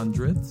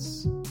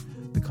 8100ths.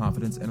 The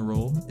confidence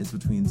interval is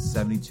between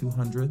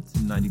 7200ths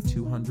and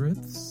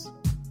 9200ths.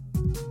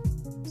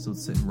 So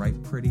it's sitting right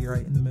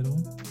in the middle.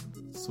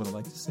 That's what I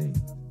like to see.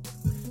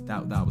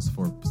 That was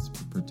for a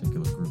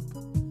particular group,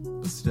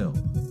 but still,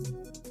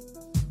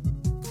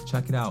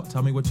 check it out.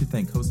 Tell me what you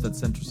think.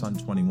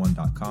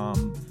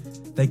 host@centersun21.com.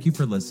 Thank you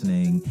for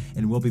listening,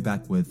 and we'll be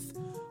back with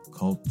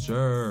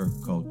culture.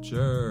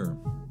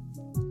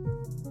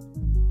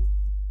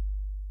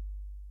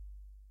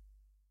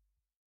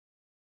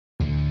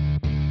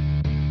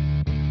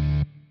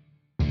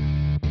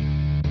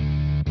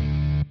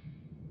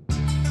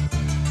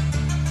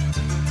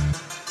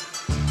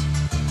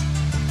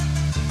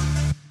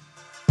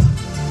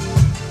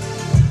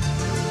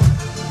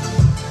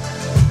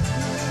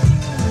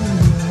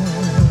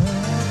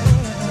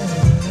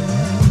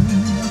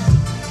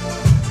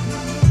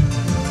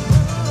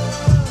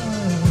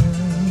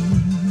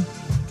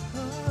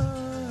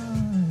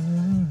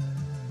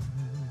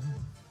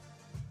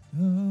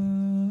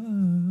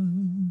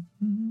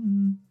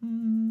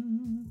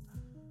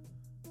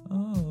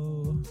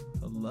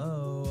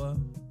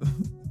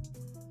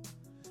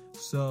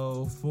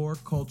 So for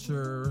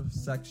culture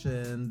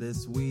section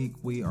this week,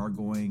 we are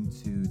going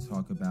to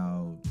talk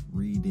about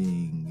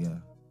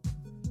reading.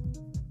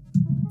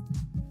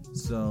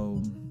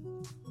 So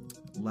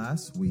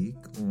last week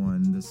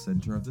on the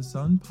Center of the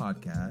Sun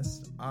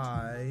podcast,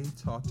 I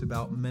talked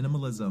about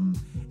minimalism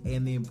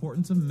and the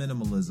importance of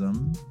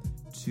minimalism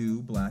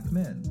to Black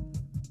men.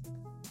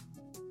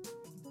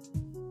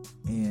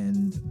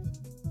 And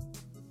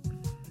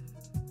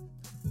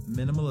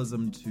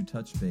minimalism, to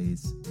touch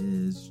base,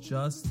 is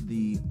just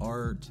the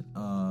art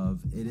of,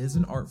 it is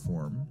an art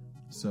form.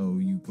 So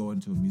you go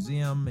into a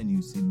museum and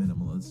you see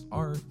minimalist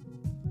art,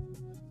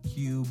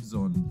 cubes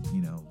on,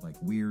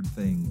 like weird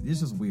things.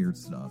 It's just weird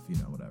stuff,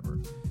 whatever.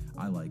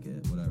 I like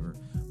it, whatever.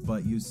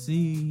 But you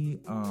see,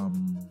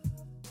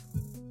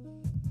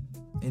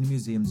 in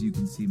museums, you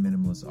can see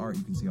minimalist art.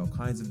 You can see all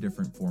kinds of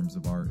different forms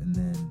of art. And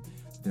then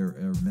there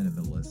are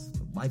minimalist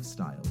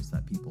lifestyles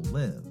that people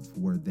live,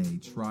 where they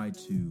try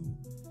to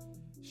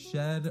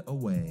shed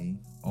away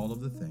all of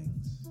the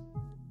things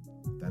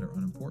that are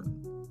unimportant.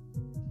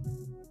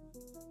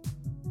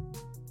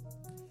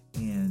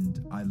 And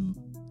I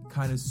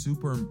kind of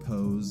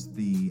superimpose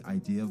the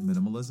idea of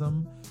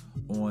minimalism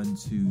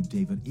onto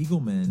David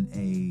Eagleman,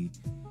 a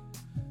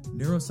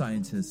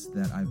neuroscientist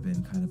that I've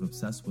been kind of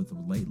obsessed with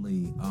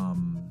lately.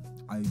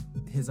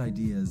 His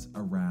ideas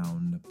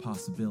around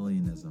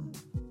possibilianism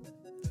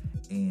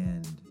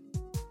and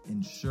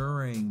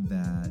ensuring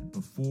that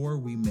before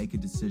we make a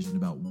decision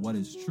about what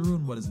is true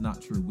and what is not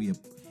true, we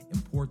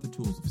import the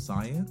tools of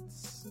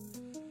science,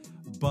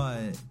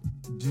 but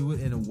do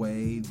it in a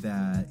way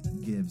that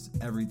gives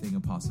everything a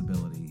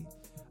possibility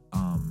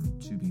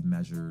to be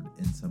measured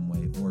in some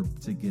way, or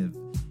to give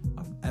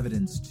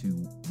evidence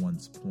to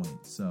one's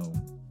point. So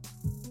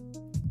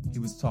he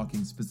was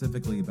talking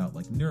specifically about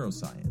like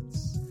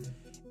neuroscience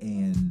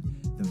and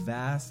the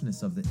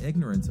vastness of the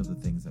ignorance of the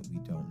things that we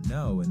don't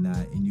know,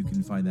 and you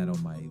can find that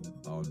on my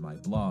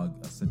blog,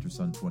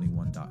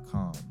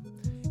 centersun21.com.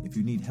 If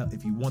you need help,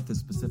 if you want the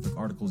specific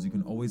articles, you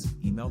can always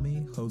email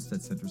me,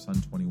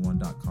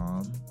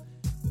 host@centersun21.com,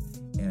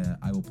 and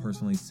I will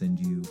personally send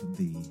you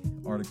the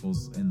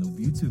articles and the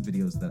YouTube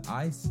videos that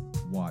I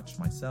watch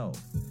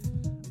myself.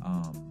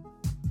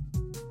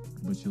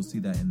 But you'll see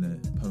that in the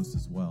post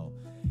as well.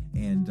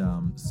 And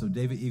so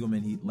David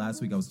Eagleman,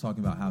 last week I was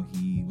talking about how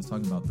he was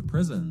talking about the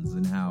prisons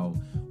and how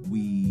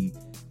we,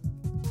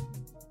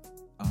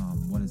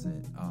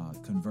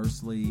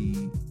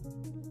 conversely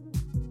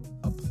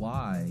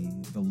apply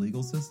the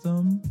legal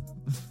system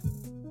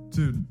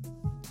to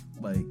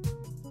like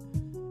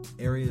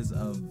areas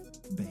of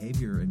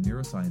behavior and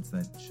neuroscience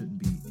that it shouldn't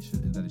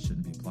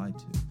be applied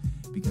to,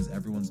 because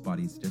everyone's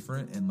body is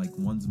different, and like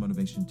one's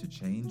motivation to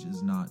change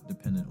is not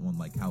dependent on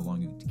like how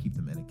long you to keep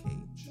them in a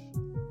cage.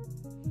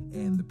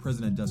 And the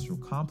prison industrial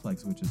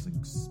complex, which is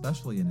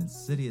especially an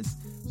insidious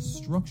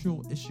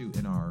structural issue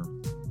in our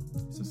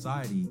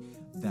society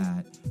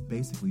that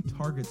basically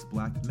targets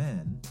black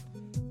men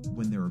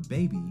when they're a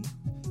baby,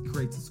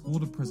 creates a school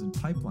to prison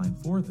pipeline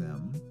for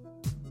them,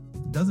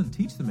 doesn't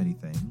teach them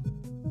anything,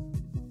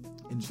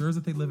 ensures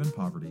that they live in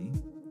poverty,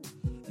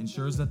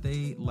 ensures that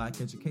they lack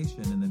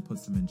education, and then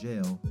puts them in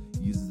jail,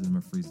 uses them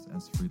as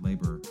free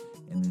labor,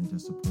 and then to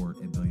support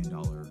 $1 billion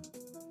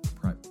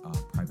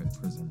private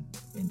prison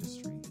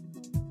industry.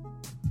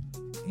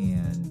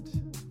 And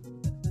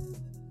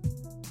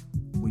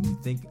when you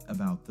think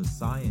about the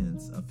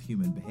science of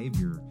human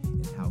behavior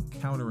and how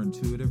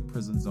counterintuitive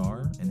prisons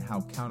are and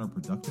how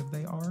counterproductive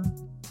they are,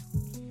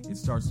 it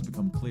starts to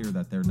become clear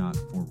that they're not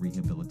for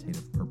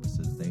rehabilitative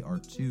purposes. They are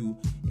to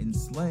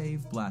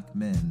enslave black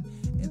men.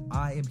 And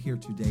I am here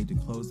today to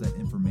close that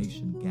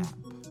information gap.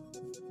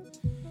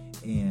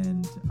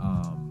 And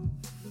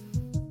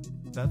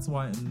that's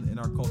why in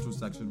our culture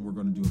section, we're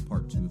going to do a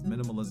part 2 of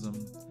minimalism,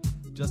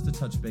 just to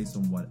touch base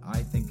on what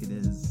I think it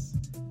is.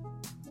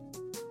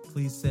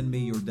 Please send me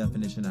your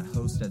definition at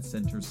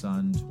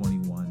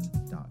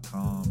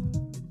host@centersun21.com.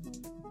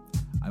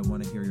 I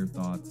want to hear your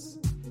thoughts.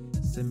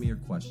 Send me your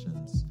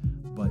questions.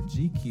 But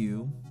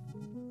GQ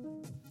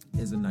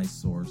is a nice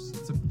source.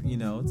 It's a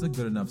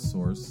good enough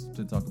source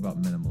to talk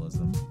about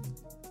minimalism.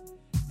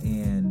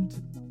 And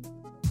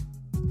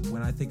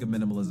when I think of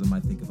minimalism, I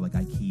think of like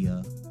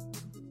IKEA,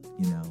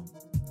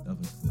 of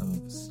a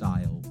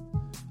style,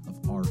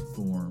 of art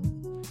form.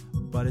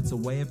 But it's a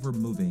way of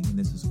removing, and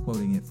this is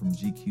quoting it from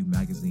GQ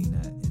magazine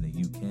in the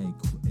UK,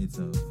 it's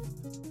a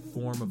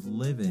form of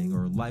living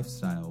or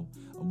lifestyle,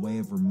 a way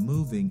of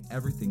removing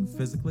everything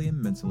physically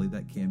and mentally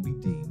that can be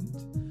deemed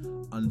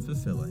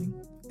unfulfilling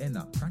and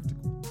not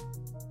practical.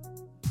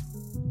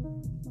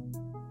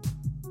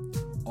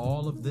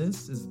 All of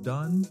this is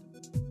done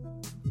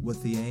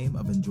with the aim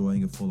of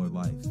enjoying a fuller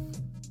life.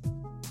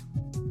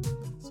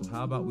 So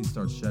how about we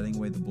start shedding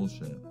away the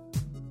bullshit?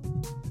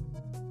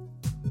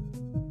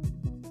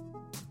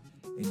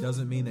 It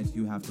doesn't mean that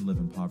you have to live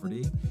in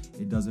poverty.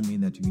 It doesn't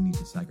mean that you need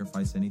to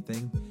sacrifice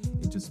anything.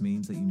 It just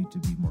means that you need to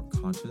be more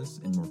conscious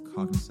and more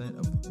cognizant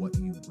of what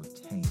you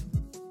retain.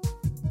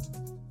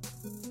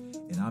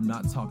 And I'm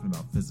not talking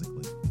about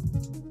physically,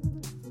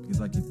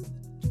 because I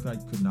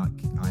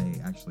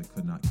actually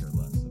could not care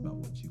less about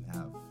what you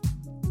have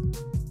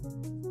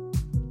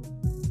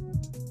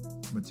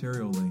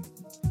materially,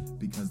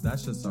 because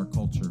that's just our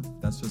culture.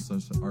 That's just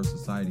our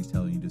society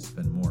telling you to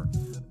spend more.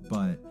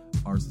 But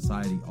our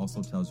society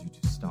also tells you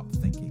to stop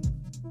thinking.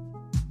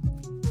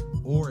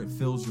 Or it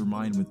fills your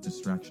mind with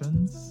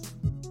distractions.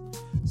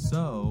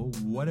 So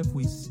what if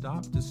we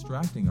stop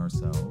distracting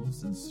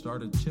ourselves and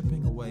started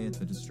chipping away at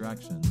the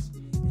distractions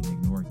and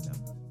ignoring them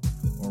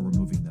or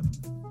removing them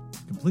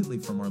completely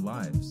from our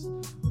lives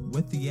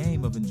with the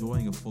aim of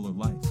enjoying a fuller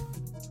life?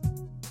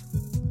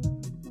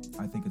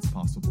 I think it's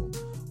possible.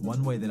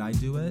 One way that I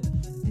do it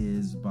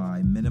is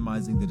by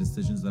minimizing the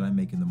decisions that I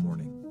make in the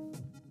morning.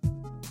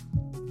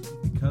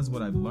 Because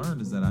what I've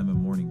learned is that I'm a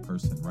morning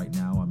person. Right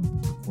now, I'm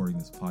recording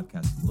this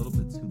podcast a little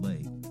bit too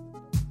late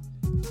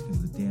because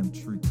of the damn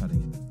tree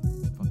cutting in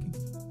the fucking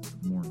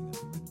morning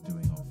that we've been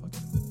doing all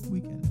fucking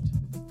weekend.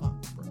 Fuck,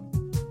 bro.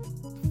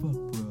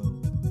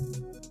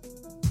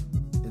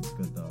 It's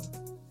good, though.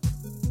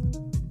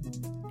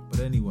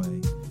 But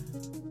anyway,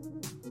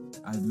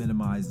 I've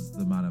minimized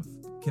the amount of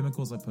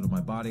chemicals I put in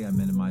my body. I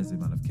minimize the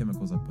amount of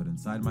chemicals I put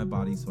inside my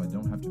body so I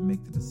don't have to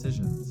make the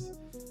decisions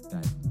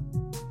that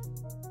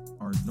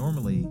are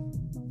normally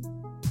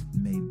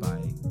made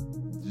by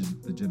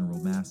the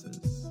general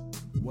masses.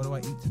 What do I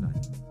eat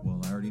tonight? Well,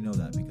 I already know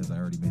that because I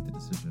already made the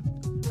decision.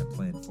 I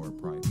planned for it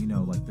prior.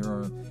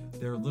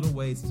 There are little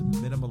ways to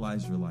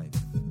minimalize your life.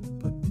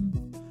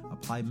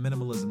 Apply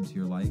minimalism to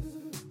your life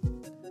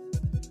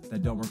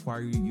that don't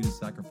require you to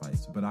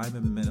sacrifice. But I'm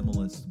a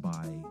minimalist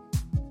by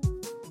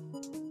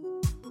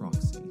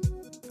proxy,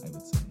 I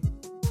would say.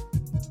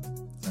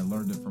 I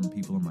learned it from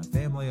people in my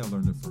family. I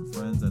learned it from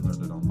friends. I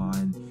learned it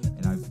online.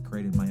 And I've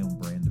created my own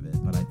brand of it.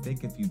 But I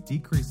think if you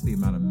decrease the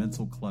amount of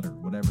mental clutter,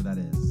 whatever that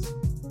is,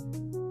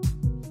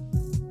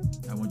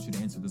 I want you to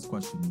answer this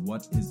question.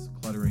 What is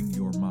cluttering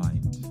your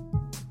mind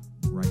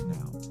right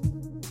now?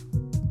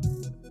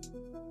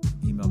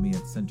 Email me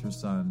at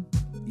centersun.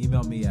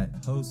 Email me at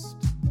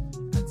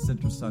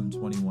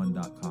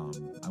host@centersun21.com.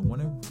 I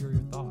want to hear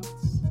your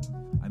thoughts.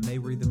 I may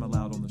read them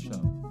aloud on the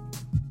show.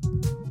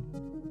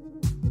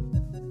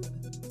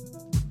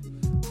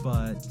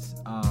 But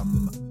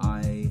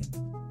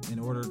in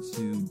order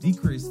to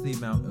decrease the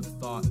amount of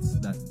thoughts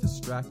that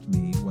distract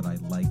me, what I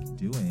like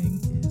doing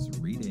is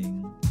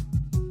reading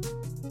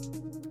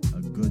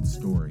a good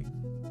story.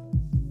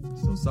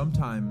 So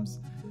sometimes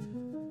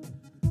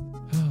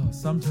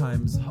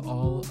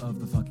all of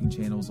the fucking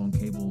channels on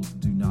cable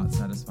do not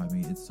satisfy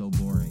me. It's so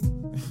boring.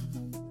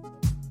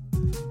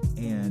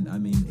 And I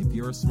mean, if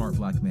you're a smart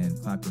black man,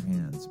 clap your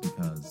hands,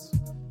 because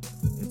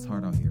it's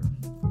hard out here,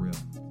 for real.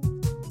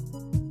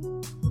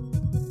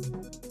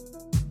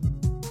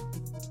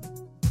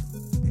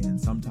 And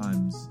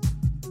sometimes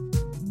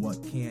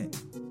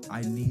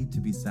I need to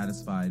be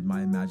satisfied.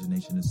 My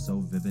imagination is so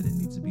vivid, it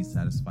needs to be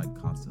satisfied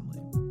constantly.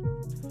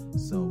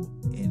 So,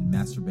 and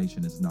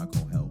masturbation is not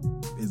going to help.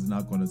 Is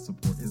not going to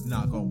support, is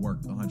not going to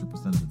work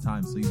 100% of the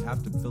time. So you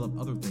have to fill up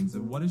other things.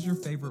 And what is your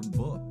favorite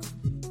book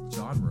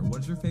genre?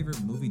 What is your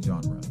favorite movie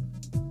genre?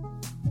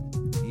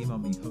 Email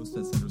me,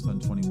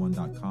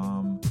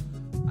 host@centersun21.com.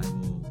 I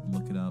will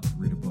look it up,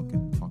 read a book,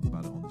 and talk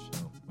about it on the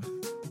show.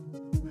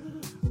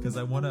 Because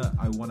I wanna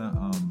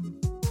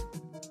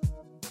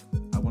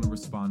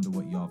respond to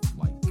what y'all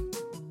like,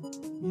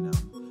 you know.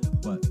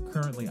 But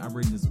currently, I'm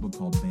reading this book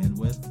called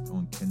Bandwidth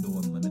on Kindle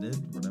Unlimited,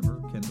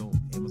 whatever,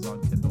 Amazon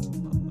Kindle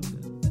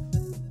Unlimited.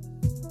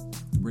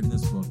 I'm reading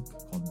this book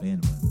called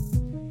Bandwidth,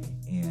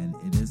 and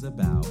it is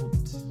about,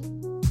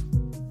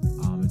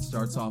 it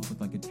starts off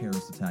with like a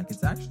terrorist attack.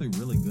 It's actually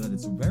really good.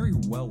 It's very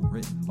well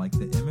written. Like,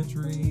 the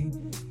imagery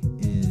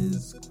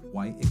is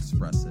quite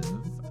expressive.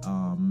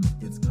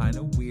 It's kind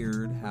of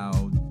weird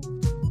how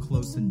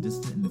close and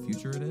distant in the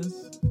future it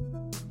is.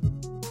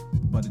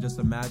 But just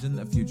imagine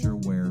a future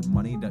where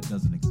money that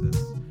doesn't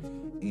exist.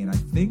 And I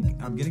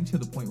think I'm getting to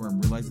the point where I'm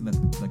realizing that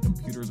the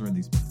computers are in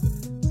these...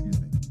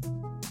 Excuse me.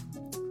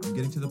 I'm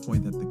getting to the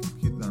point that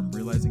I'm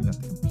realizing that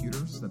the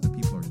computers that the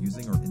people are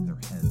using are in their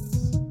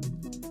heads.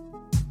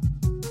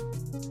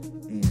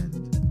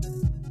 And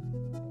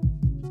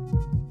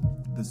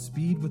the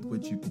speed with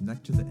which you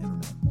connect to the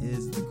internet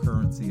is the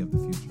currency of the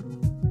future.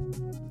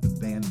 The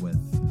bandwidth.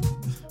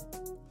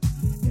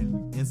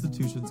 And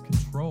institutions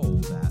control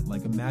that.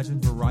 Like, imagine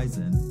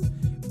Verizon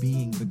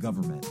being the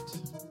government.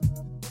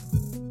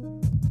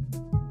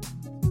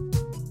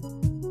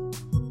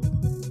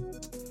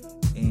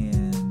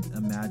 And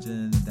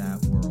imagine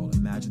that world.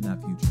 Imagine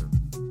that future.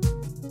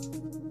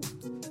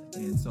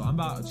 And so I'm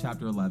about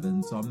chapter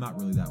 11, so I'm not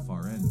really that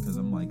far in, because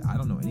I'm like, I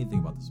don't know anything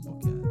about this book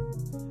yet.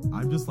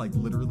 I'm just like,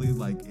 literally,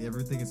 like,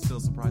 everything is still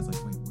surprised.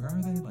 Like, wait, where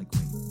are they? Like,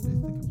 wait,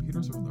 the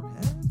computers are in their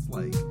heads?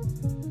 Like,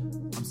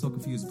 I'm so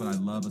confused, but I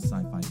love a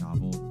sci-fi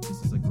novel.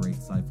 This is a great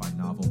sci-fi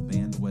novel,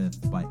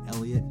 Bandwidth, by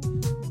Elliot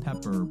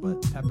Pepper, but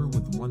Pepper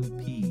with one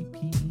P,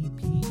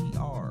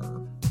 P-E-P-E-R,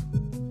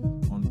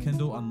 on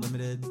Kindle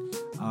Unlimited.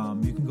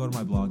 You can go to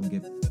my blog and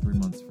get 3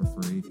 months for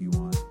free if you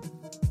want.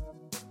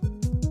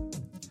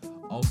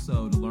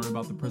 Also, to learn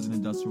about the prison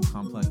industrial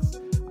complex,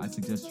 I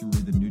suggest you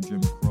read The New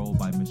Jim Crow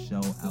by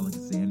Michelle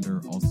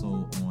Alexander,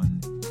 also on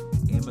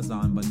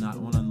Amazon, but not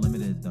on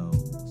Unlimited, though.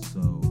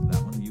 So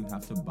that one you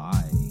have to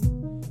buy.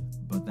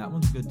 But that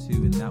one's good,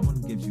 too, and that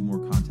one gives you more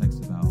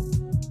context about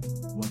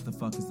what the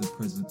fuck is the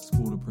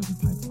school-to-prison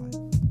pipeline.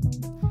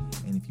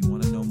 And if you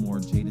want to know more,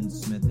 Jaden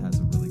Smith has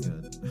a really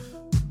good...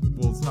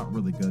 well, it's not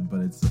really good,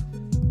 but it's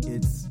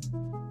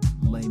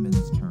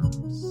layman's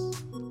terms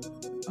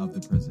of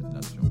the prison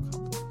industrial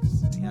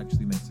complex. And he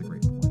actually makes a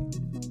great point.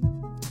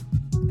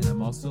 And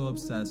I'm also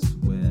obsessed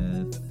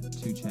with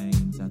 2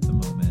 Chainz at the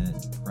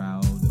moment.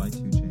 Proud by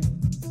 2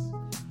 Chainz.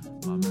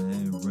 Mama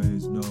ain't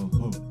raised no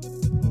hope.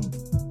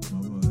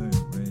 Mama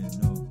ain't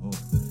raised no hope.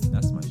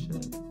 That's my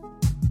shit.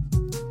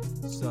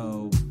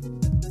 So,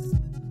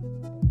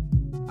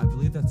 I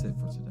believe that's it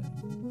for today.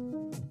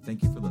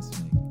 Thank you for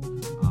listening.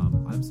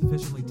 I'm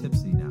sufficiently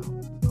tipsy now.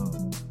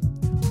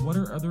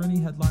 Are there any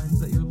headlines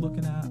that you're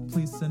looking at?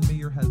 Please send me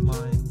your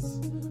headlines.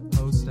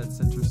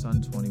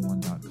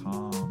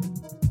 Host@centersun21.com.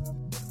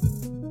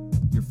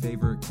 Your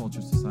favorite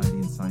culture, society,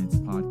 and science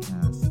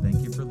podcast.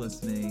 Thank you for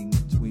listening.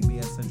 Tweet me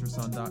at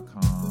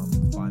centersun.com.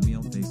 Find me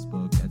on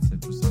Facebook at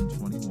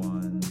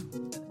centersun21.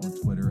 On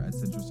Twitter at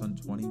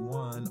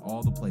centersun21.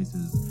 All the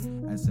places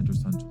at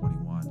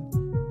centersun21.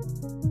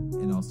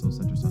 And also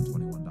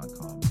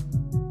centersun21.com.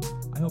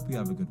 I hope you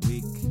have a good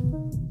week.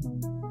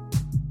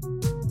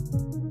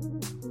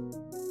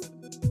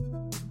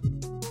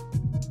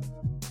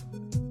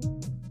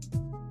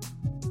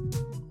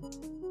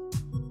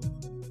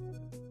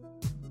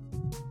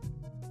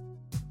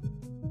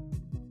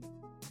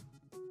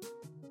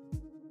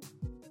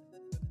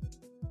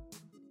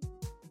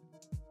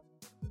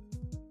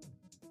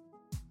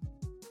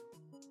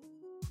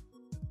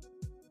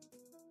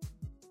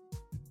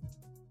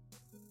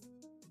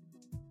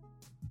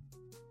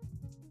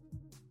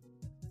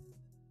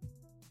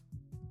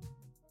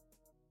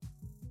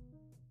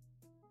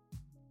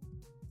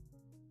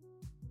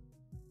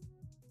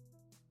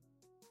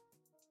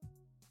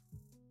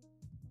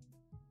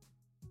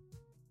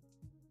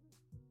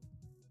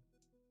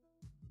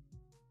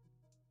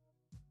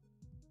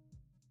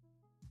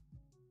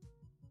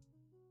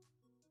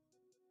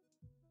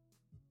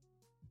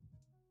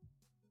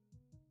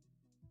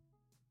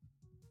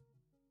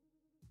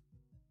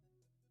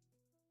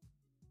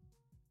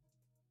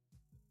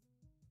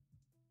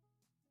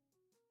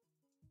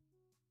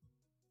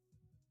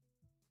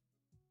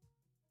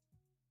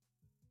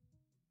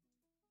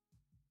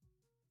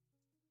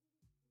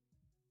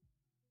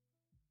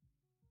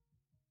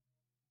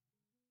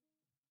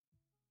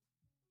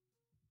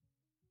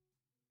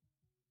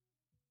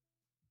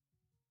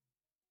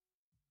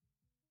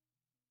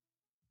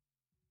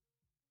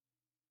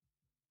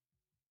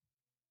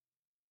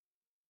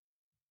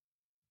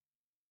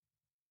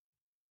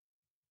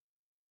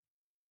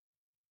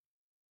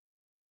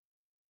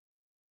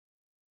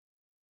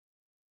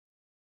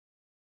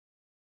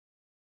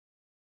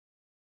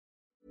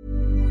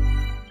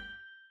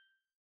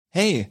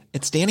 Hey,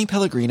 it's Danny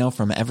Pellegrino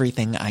from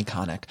Everything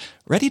Iconic.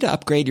 Ready to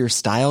upgrade your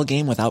style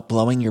game without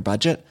blowing your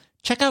budget?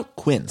 Check out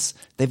Quince.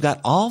 They've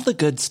got all the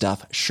good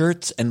stuff,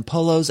 shirts and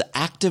polos,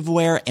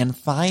 activewear, and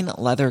fine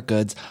leather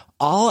goods,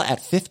 all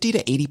at 50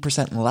 to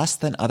 80% less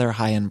than other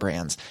high-end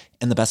brands.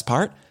 And the best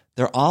part?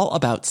 They're all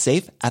about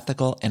safe,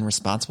 ethical, and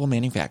responsible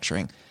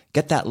manufacturing.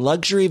 Get that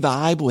luxury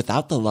vibe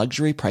without the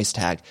luxury price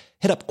tag.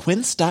 Hit up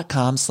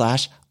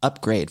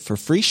quince.com/upgrade for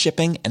free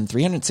shipping and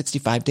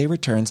 365-day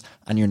returns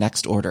on your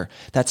next order.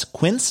 That's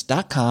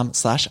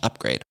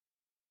quince.com/upgrade.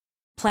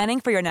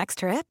 Planning for your next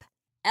trip?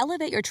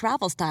 Elevate your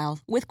travel style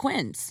with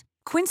Quince.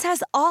 Quince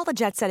has all the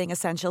jet-setting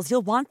essentials you'll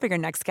want for your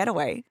next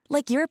getaway,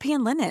 like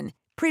European linen,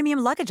 premium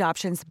luggage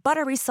options,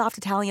 buttery soft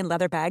Italian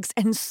leather bags,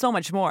 and so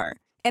much more.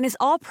 And is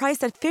all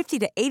priced at 50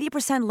 to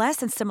 80% less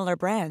than similar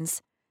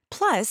brands.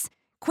 Plus,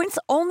 Quince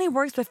only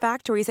works with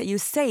factories that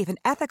use safe and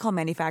ethical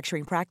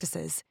manufacturing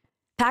practices.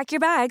 Pack your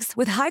bags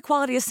with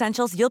high-quality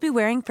essentials you'll be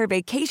wearing for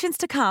vacations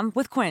to come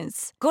with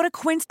Quince. Go to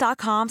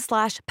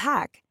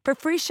quince.com/pack for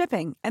free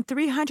shipping and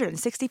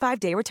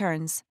 365-day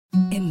returns.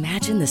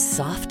 Imagine the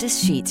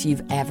softest sheets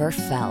you've ever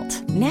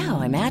felt.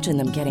 Now imagine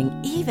them getting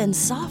even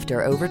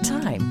softer over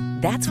time.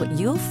 That's what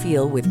you'll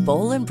feel with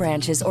Boll &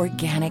 Branch's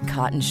organic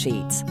cotton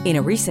sheets. In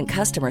a recent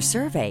customer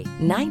survey,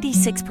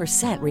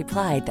 96%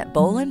 replied that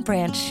Boll &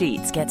 Branch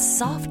sheets get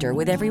softer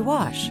with every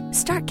wash.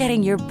 Start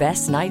getting your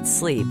best night's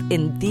sleep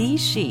in these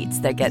sheets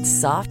that get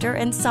softer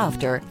and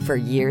softer for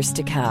years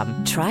to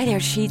come. Try their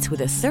sheets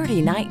with a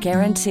 30-night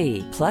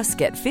guarantee. Plus,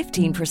 get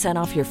 15%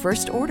 off your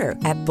first order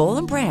at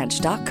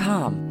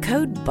bollandbranch.com.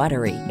 Code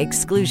BUTTERY.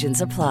 Exclusions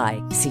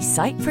apply. See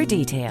site for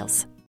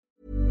details.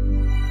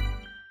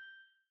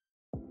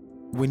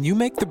 When you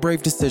make the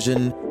brave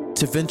decision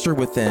to venture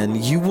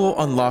within, you will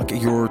unlock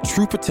your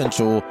true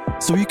potential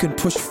so you can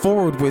push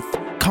forward with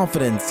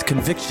confidence,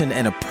 conviction,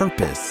 and a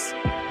purpose.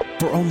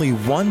 For only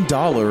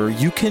 $1,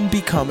 you can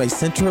become a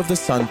Center of the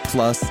Sun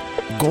Plus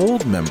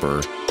Gold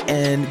member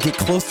and get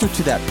closer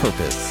to that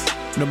purpose.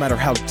 No matter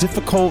how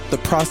difficult the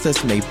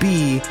process may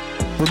be,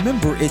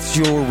 remember it's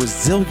your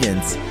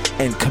resilience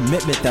and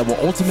commitment that will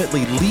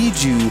ultimately lead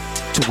you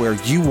to where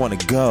you want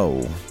to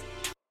go.